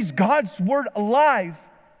 brings God's word alive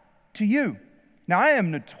to you. Now, I am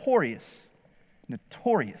notorious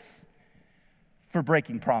for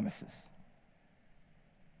breaking promises.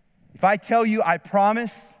 If I tell you I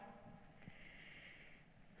promise,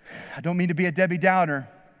 I don't mean to be a Debbie Downer,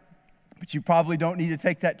 but you probably don't need to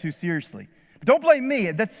take that too seriously. But don't blame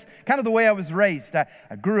me. That's kind of the way I was raised. I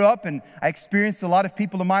grew up and I experienced a lot of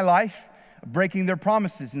people in my life breaking their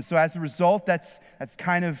promises. And so as a result, that's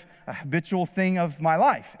kind of a habitual thing of my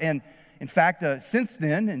life. And in fact, since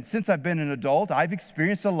then, and since I've been an adult, I've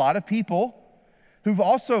experienced a lot of people who've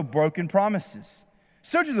also broken promises.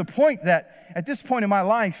 So to the point that at this point in my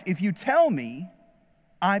life, if you tell me,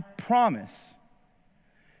 I promise,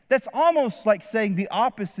 that's almost like saying the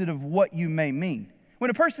opposite of what you may mean. When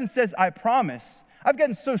a person says, I promise, I've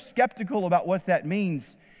gotten so skeptical about what that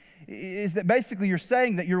means, is that basically you're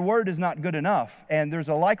saying that your word is not good enough and there's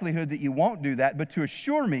a likelihood that you won't do that, but to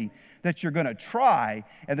assure me that you're going to try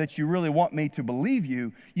and that you really want me to believe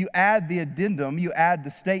you, you add the addendum, you add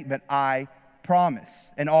the statement, I promise.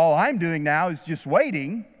 And all I'm doing now is just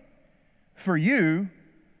waiting for you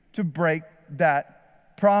to break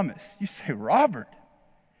that promise. You say, Robert,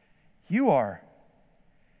 you are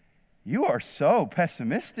so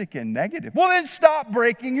pessimistic and negative. Well, then stop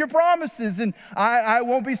breaking your promises, and I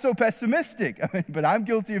won't be so pessimistic. But I'm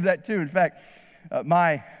guilty of that too. In fact,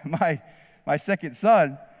 my my second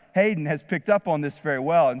son, Hayden, has picked up on this very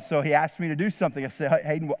well. And so he asked me to do something. I said,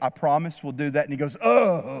 Hayden, I promise we'll do that. And he goes,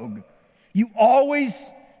 ugh, you always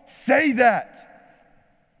say that.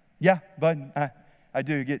 Yeah, bud, I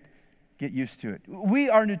do get used to it. We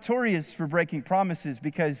are notorious for breaking promises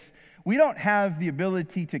because we don't have the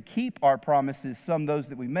ability to keep our promises, some those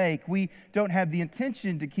that we make. We don't have the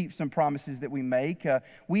intention to keep some promises that we make.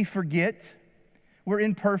 We forget. We're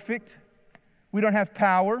imperfect. We don't have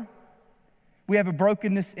power. We have a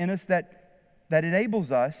brokenness in us that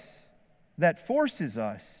enables us, that forces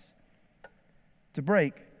us to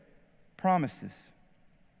break promises.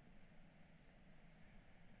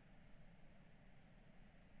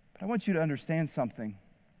 But I want you to understand something.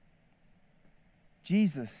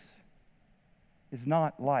 Jesus is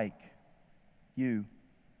not like you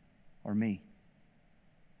or me.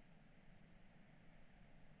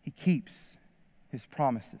 He keeps his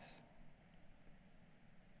promises.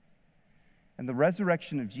 And the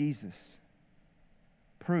resurrection of Jesus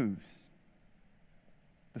proves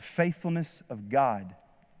the faithfulness of God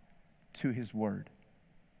to his word.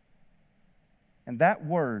 And that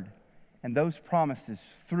word and those promises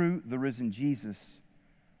through the risen Jesus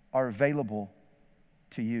are available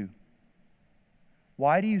to you.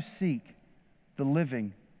 Why do you seek the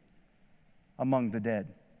living among the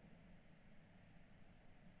dead?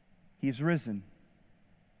 He's risen.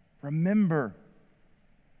 Remember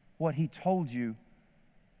what he told you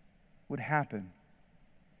would happen. And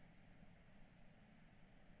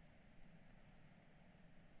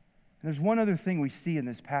there's one other thing we see in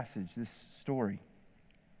this passage, this story.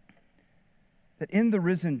 That in the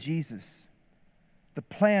risen Jesus, the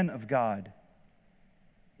plan of God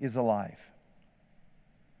is alive.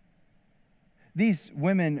 These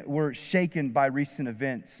women were shaken by recent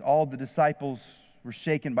events. All the disciples were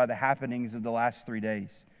shaken by the happenings of the last 3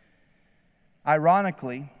 days.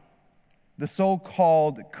 Ironically, the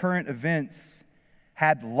so-called current events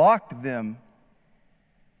had locked them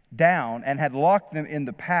down and had locked them in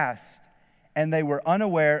the past, and they were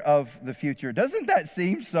unaware of the future. Doesn't that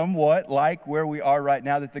seem somewhat like where we are right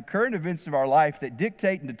now? That the current events of our life that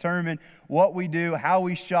dictate and determine what we do, how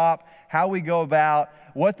we shop, how we go about,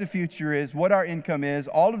 what the future is, what our income is,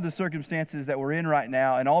 all of the circumstances that we're in right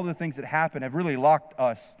now and all the things that happen have really locked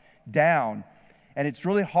us down. And it's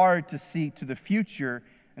really hard to see to the future.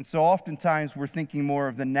 And so oftentimes we're thinking more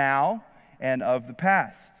of the now and of the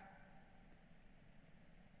past.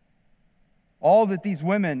 All that these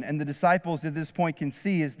women and the disciples at this point can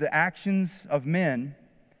see is the actions of men.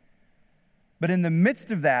 But in the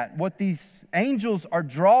midst of that, what these angels are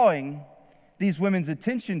drawing these women's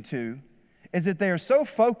attention to is that they are so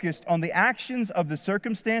focused on the actions of the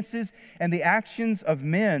circumstances and the actions of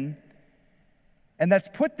men, and that's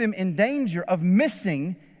put them in danger of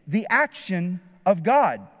missing the action of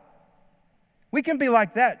God. We can be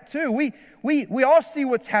like that too. We all see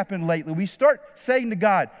what's happened lately. We start saying to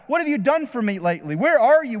God, what have you done for me lately? Where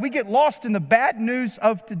are you? We get lost in the bad news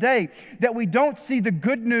of today, that we don't see the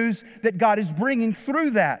good news that God is bringing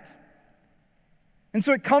through that. And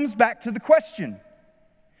so it comes back to the question,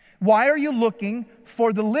 why are you looking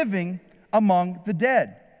for the living among the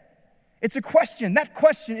dead? It's a question. That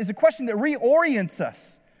question is a question that reorients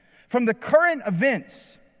us from the current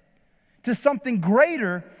events to something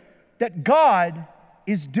greater that God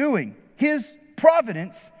is doing, his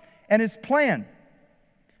providence and his plan.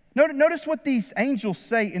 Notice what these angels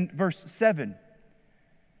say in verse 7.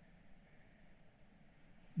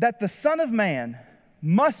 That the Son of Man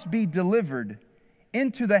must be delivered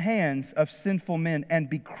into the hands of sinful men and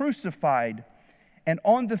be crucified, and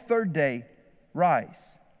on the third day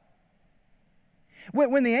rise.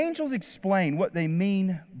 When the angels explain what they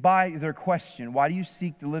mean by their question, why do you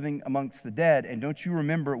seek the living amongst the dead, and don't you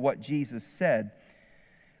remember what Jesus said?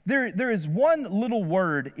 There is one little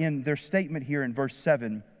word in their statement here in verse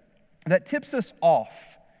 7 that tips us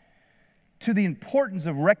off to the importance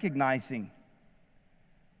of recognizing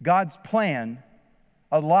God's plan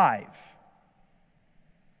alive.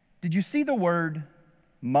 Did you see the word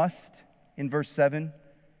must in verse 7?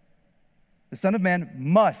 The Son of Man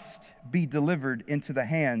must be delivered into the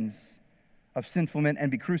hands of sinful men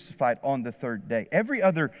and be crucified on the third day. Every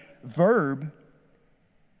other verb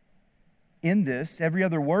in this, every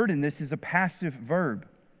other word in this is a passive verb.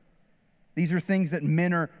 These are things that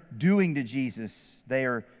men are doing to Jesus. They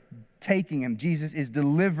are taking him. Jesus is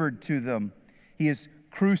delivered to them. He is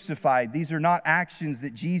crucified. These are not actions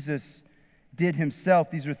that Jesus did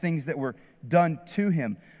himself. These are things that were done to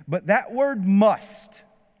him. But that word must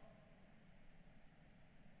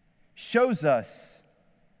shows us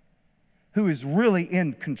who is really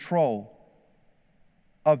in control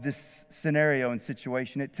of this scenario and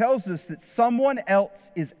situation. It tells us that someone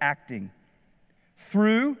else is acting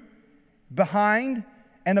through, behind,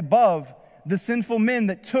 and above the sinful men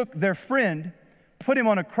that took their friend, put him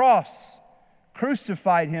on a cross,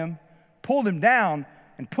 crucified him, pulled him down,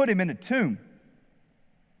 and put him in a tomb.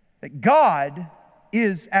 That God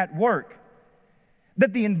is at work.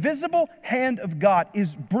 That the invisible hand of God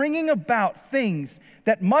is bringing about things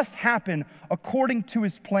that must happen according to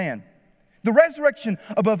His plan. The resurrection,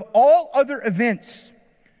 above all other events,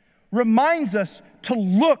 reminds us to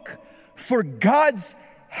look for God's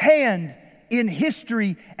hand in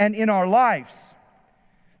history and in our lives.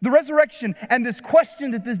 The resurrection and this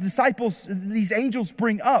question that these angels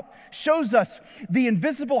bring up, shows us the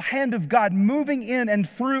invisible hand of God moving in and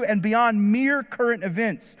through and beyond mere current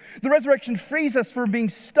events. The resurrection frees us from being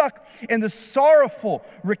stuck in the sorrowful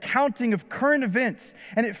recounting of current events.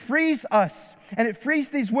 And it frees us, and it frees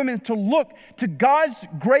these women to look to God's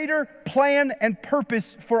greater plan and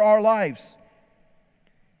purpose for our lives.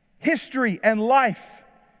 History and life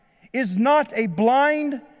is not a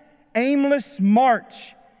blind, aimless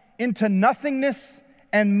march into nothingness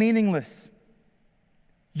and meaningless.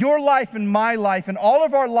 Your life and my life and all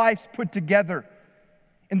of our lives put together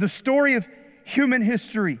in the story of human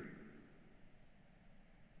history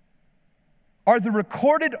are the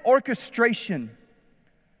recorded orchestration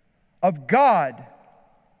of God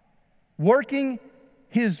working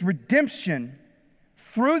His redemption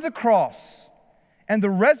through the cross and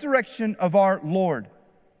the resurrection of our Lord.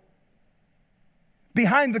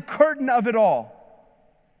 Behind the curtain of it all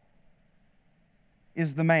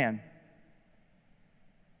is the man.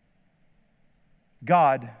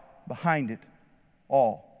 God behind it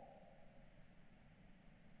all.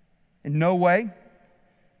 In no way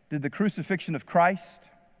did the crucifixion of Christ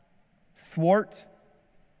thwart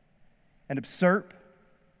and usurp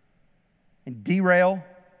and derail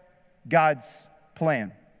God's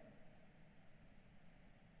plan.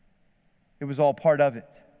 It was all part of it.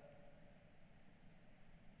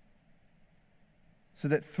 So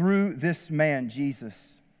that through this man,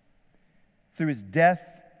 Jesus, through His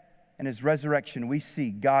death and His resurrection, we see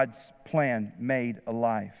God's plan made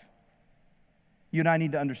alive. You and I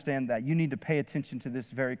need to understand that. You need to pay attention to this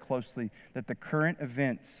very closely, that the current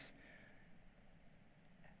events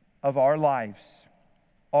of our lives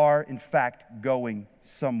are, in fact, going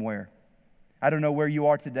somewhere. I don't know where you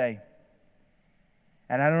are today,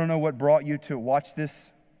 and I don't know what brought you to watch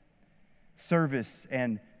this service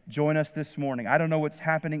and join us this morning. I don't know what's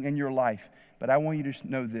happening in your life, but I want you to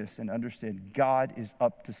know this and understand God is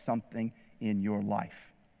up to something in your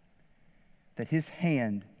life. That His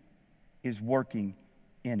hand is working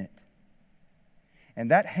in it.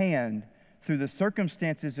 And that hand, through the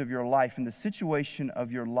circumstances of your life and the situation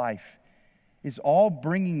of your life, is all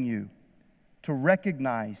bringing you to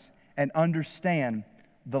recognize and understand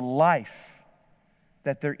the life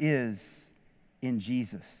that there is in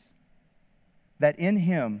Jesus. That in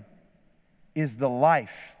Him is the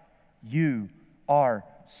life you are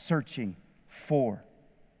searching for.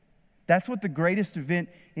 That's what the greatest event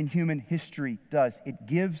in human history does. It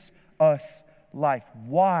gives us life.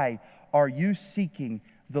 Why are you seeking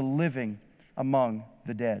the living among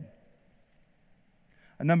the dead?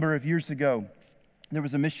 A number of years ago, there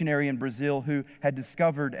was a missionary in Brazil who had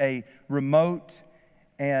discovered a remote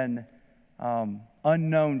and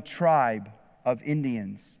unknown tribe of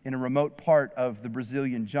Indians in a remote part of the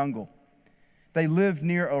Brazilian jungle. They lived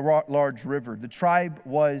near a large river. The tribe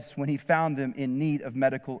was, when he found them, in need of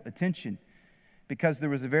medical attention because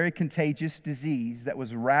there was a very contagious disease that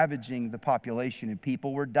was ravaging the population and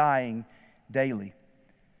people were dying daily.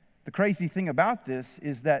 The crazy thing about this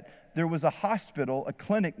is that there was a hospital, a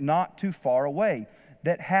clinic not too far away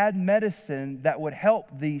that had medicine that would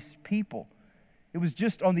help these people. It was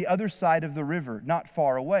just on the other side of the river, not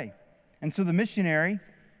far away. And so the missionary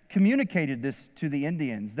communicated this to the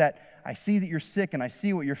Indians, that I see that you're sick and I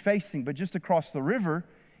see what you're facing, but just across the river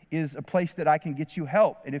is a place that I can get you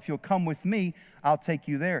help. And if you'll come with me, I'll take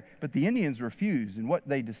you there. But the Indians refused. And what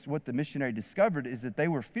the missionary discovered is that they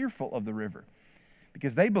were fearful of the river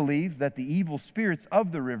because they believed that the evil spirits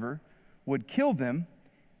of the river would kill them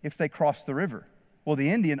if they crossed the river. Well,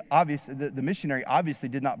 the missionary obviously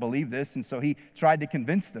did not believe this, and so he tried to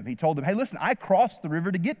convince them. He told them, hey, listen, I crossed the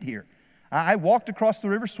river to get here. I walked across the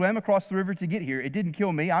river, swam across the river to get here. It didn't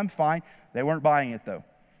kill me. I'm fine. They weren't buying it, though.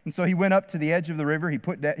 And so he went up to the edge of the river. He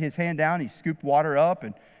put his hand down. He scooped water up,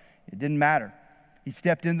 and it didn't matter. He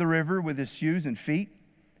stepped in the river with his shoes and feet.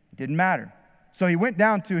 It didn't matter. So he went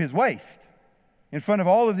down to his waist in front of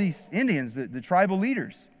all of these Indians, the tribal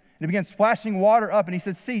leaders. And he began splashing water up, and he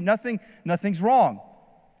said, see, nothing's wrong.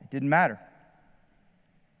 It didn't matter.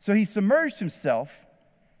 So he submerged himself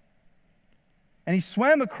and he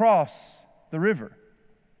swam across the river.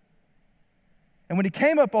 And when he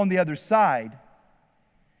came up on the other side,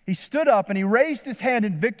 he stood up and he raised his hand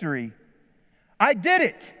in victory. I did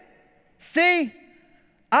it. See,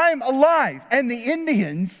 I'm alive. And the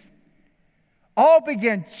Indians all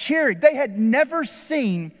began cheering. They had never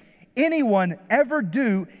seen anyone ever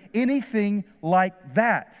do anything like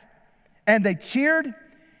that. And they cheered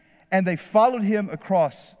and they followed him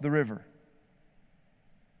across the river.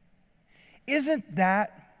 Isn't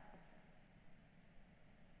that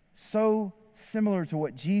so similar to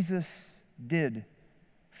what Jesus did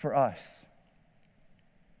for us?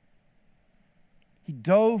 He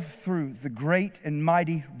dove through the great and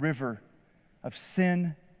mighty river of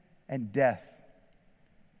sin and death.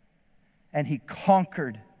 And he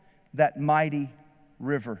conquered that mighty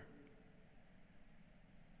river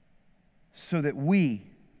so that we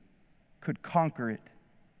could conquer it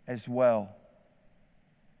as well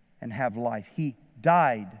and have life. He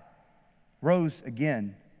died, rose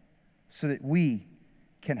again, so that we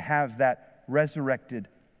can have that resurrected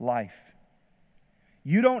life.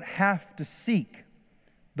 You don't have to seek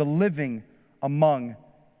the living among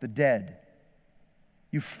the dead.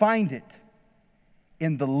 You find it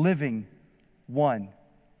in the living one.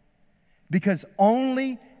 Because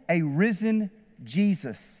only a risen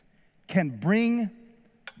Jesus can bring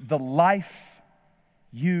the life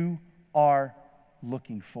you are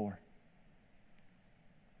looking for.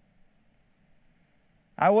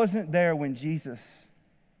 I wasn't there when Jesus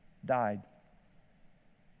died.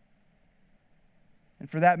 And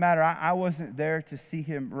for that matter, I wasn't there to see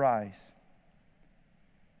him rise.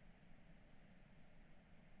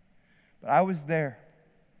 But I was there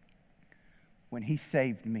when he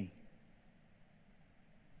saved me.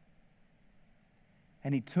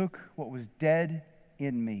 And he took what was dead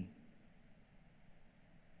in me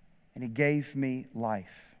and he gave me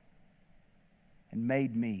life and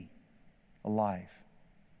made me alive.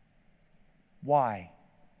 Why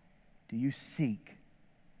do you seek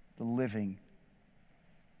the living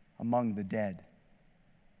among the dead?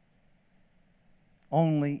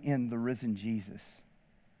 Only in the risen Jesus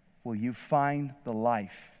will you find the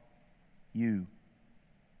life you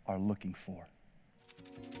are looking for.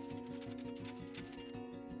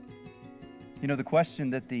 You know, the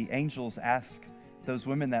question that the angels ask those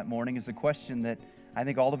women that morning is a question that I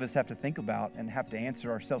think all of us have to think about and have to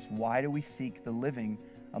answer ourselves. Why do we seek the living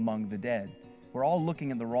among the dead? We're all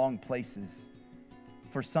looking in the wrong places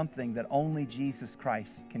for something that only Jesus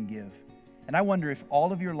Christ can give. And I wonder if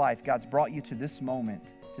all of your life God's brought you to this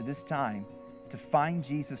moment, to this time, to find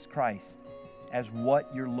Jesus Christ as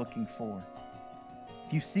what you're looking for.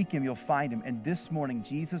 If you seek him, you'll find him. And this morning,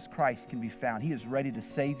 Jesus Christ can be found. He is ready to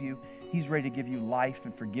save you. He's ready to give you life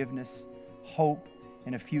and forgiveness, hope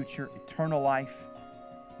and a future, eternal life,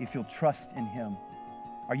 if you'll trust in him.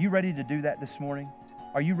 Are you ready to do that this morning?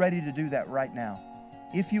 Are you ready to do that right now?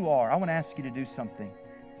 If you are, I want to ask you to do something.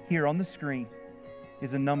 Here on the screen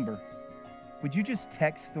is a number. Would you just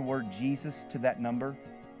text the word Jesus to that number?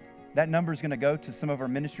 That number is going to go to some of our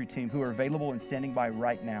ministry team who are available and standing by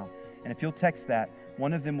right now. And if you'll text that,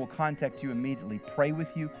 one of them will contact you immediately, pray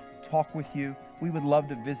with you, talk with you. We would love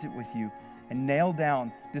to visit with you and nail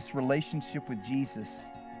down this relationship with Jesus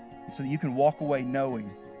so that you can walk away knowing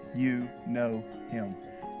you know him.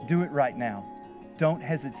 Do it right now. Don't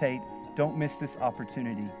hesitate. Don't miss this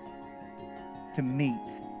opportunity to meet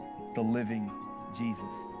the living Jesus.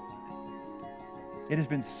 It has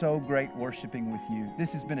been so great worshiping with you.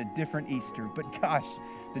 This has been a different Easter, but gosh,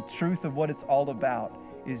 the truth of what it's all about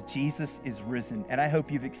is Jesus is risen. And I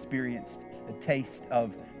hope you've experienced a taste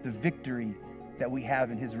of the victory that we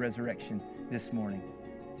have in his resurrection this morning.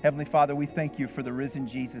 Heavenly Father, we thank you for the risen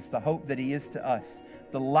Jesus, the hope that he is to us,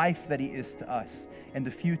 the life that he is to us, and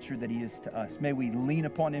the future that he is to us. May we lean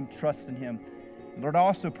upon him, trust in him. Lord, I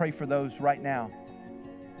also pray for those right now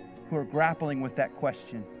who are grappling with that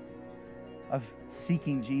question of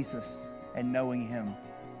seeking Jesus and knowing him.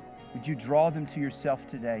 Would you draw them to yourself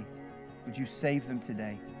today? Would you save them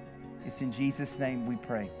today? It's in Jesus' name we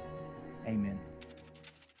pray. Amen.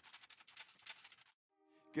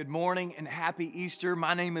 Good morning and happy Easter.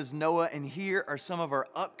 My name is Noah, and here are some of our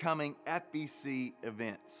upcoming FBC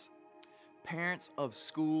events. Parents of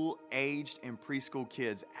school-aged and preschool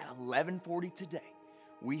kids, at 11:40 today,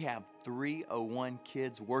 we have 301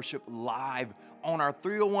 Kids Worship live on our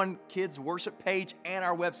 301 Kids Worship page and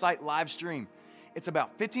our website live stream. It's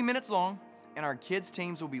about 15 minutes long, and our kids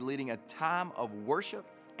teams will be leading a time of worship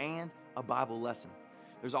and a Bible lesson.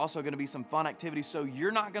 There's also going to be some fun activities, so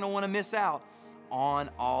you're not going to want to miss out on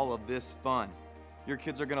all of this fun. Your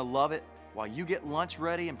kids are going to love it. While you get lunch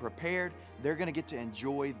ready and prepared, they're going to get to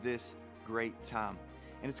enjoy this great time.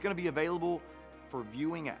 And it's going to be available for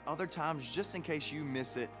viewing at other times just in case you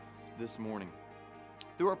miss it this morning.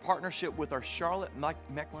 Through our partnership with our Charlotte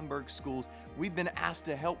Mecklenburg schools, we've been asked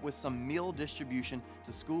to help with some meal distribution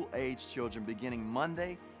to school-aged children beginning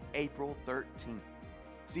Monday, April 13th.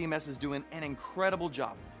 CMS is doing an incredible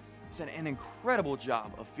job. It's an incredible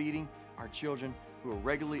job of feeding our children who are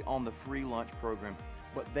regularly on the free lunch program,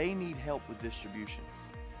 but they need help with distribution.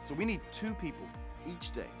 So we need 2 people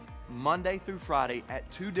each day, Monday through Friday at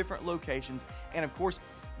 2 different locations. And of course,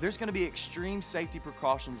 there's going to be extreme safety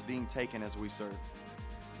precautions being taken as we serve.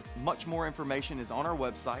 Much more information is on our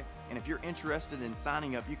website, and if you're interested in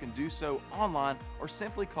signing up, you can do so online or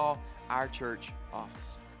simply call our church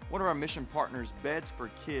office. One of our mission partners, Beds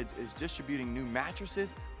for Kids, is distributing new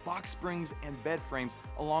mattresses, box springs, and bed frames,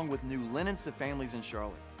 along with new linens to families in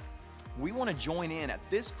Charlotte. We want to join in at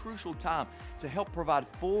this crucial time to help provide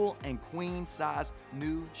full and queen size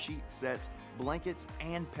new sheet sets, blankets,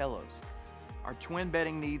 and pillows. Our twin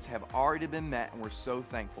bedding needs have already been met, and we're so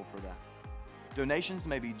thankful for that. Donations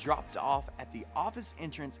may be dropped off at the office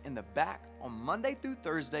entrance in the back on Monday through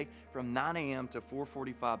Thursday from 9 a.m. to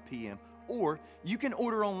 4:45 p.m. Or you can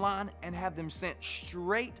order online and have them sent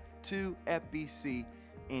straight to FBC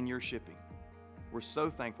in your shipping. We're so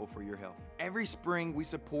thankful for your help. Every spring we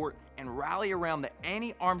support and rally around the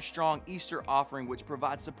Annie Armstrong Easter Offering, which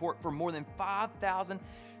provides support for more than 5,000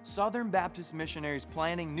 Southern Baptist missionaries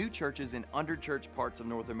planting new churches in underchurched parts of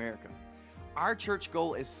North America. Our church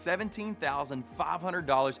goal is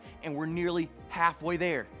 $17,500, and we're nearly halfway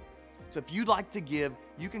there. So if you'd like to give,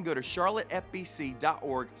 you can go to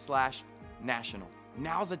charlottefbc.org/national.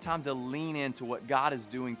 Now's the time to lean into what God is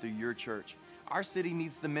doing through your church. Our city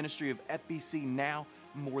needs the ministry of FBC now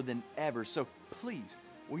more than ever. So please,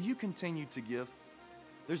 will you continue to give?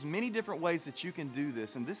 There's many different ways that you can do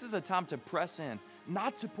this, and this is a time to press in,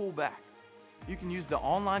 not to pull back. You can use the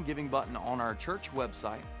online giving button on our church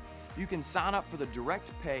website. You can sign up for the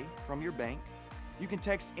direct pay from your bank. You can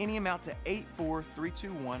text any amount to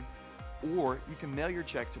 84321, or you can mail your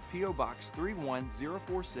check to P.O. Box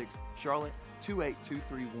 31046, Charlotte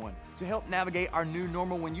 28231. To help navigate our new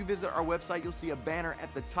normal, when you visit our website, you'll see a banner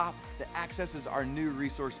at the top that accesses our new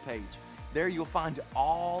resource page. There you'll find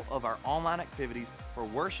all of our online activities for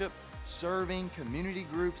worship, serving, community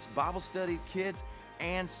groups, Bible study, kids,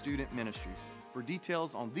 and student ministries. For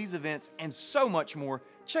details on these events and so much more,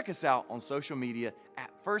 check us out on social media at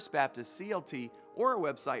First Baptist CLT or our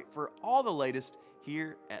website for all the latest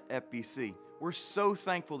here at FBC. We're so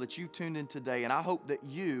thankful that you tuned in today, and I hope that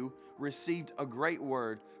you received a great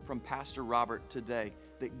word from Pastor Robert today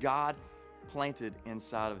that God planted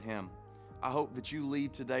inside of him. I hope that you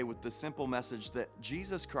leave today with the simple message that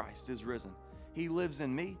Jesus Christ is risen. He lives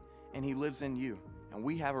in me and He lives in you, and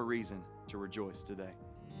we have a reason to rejoice today.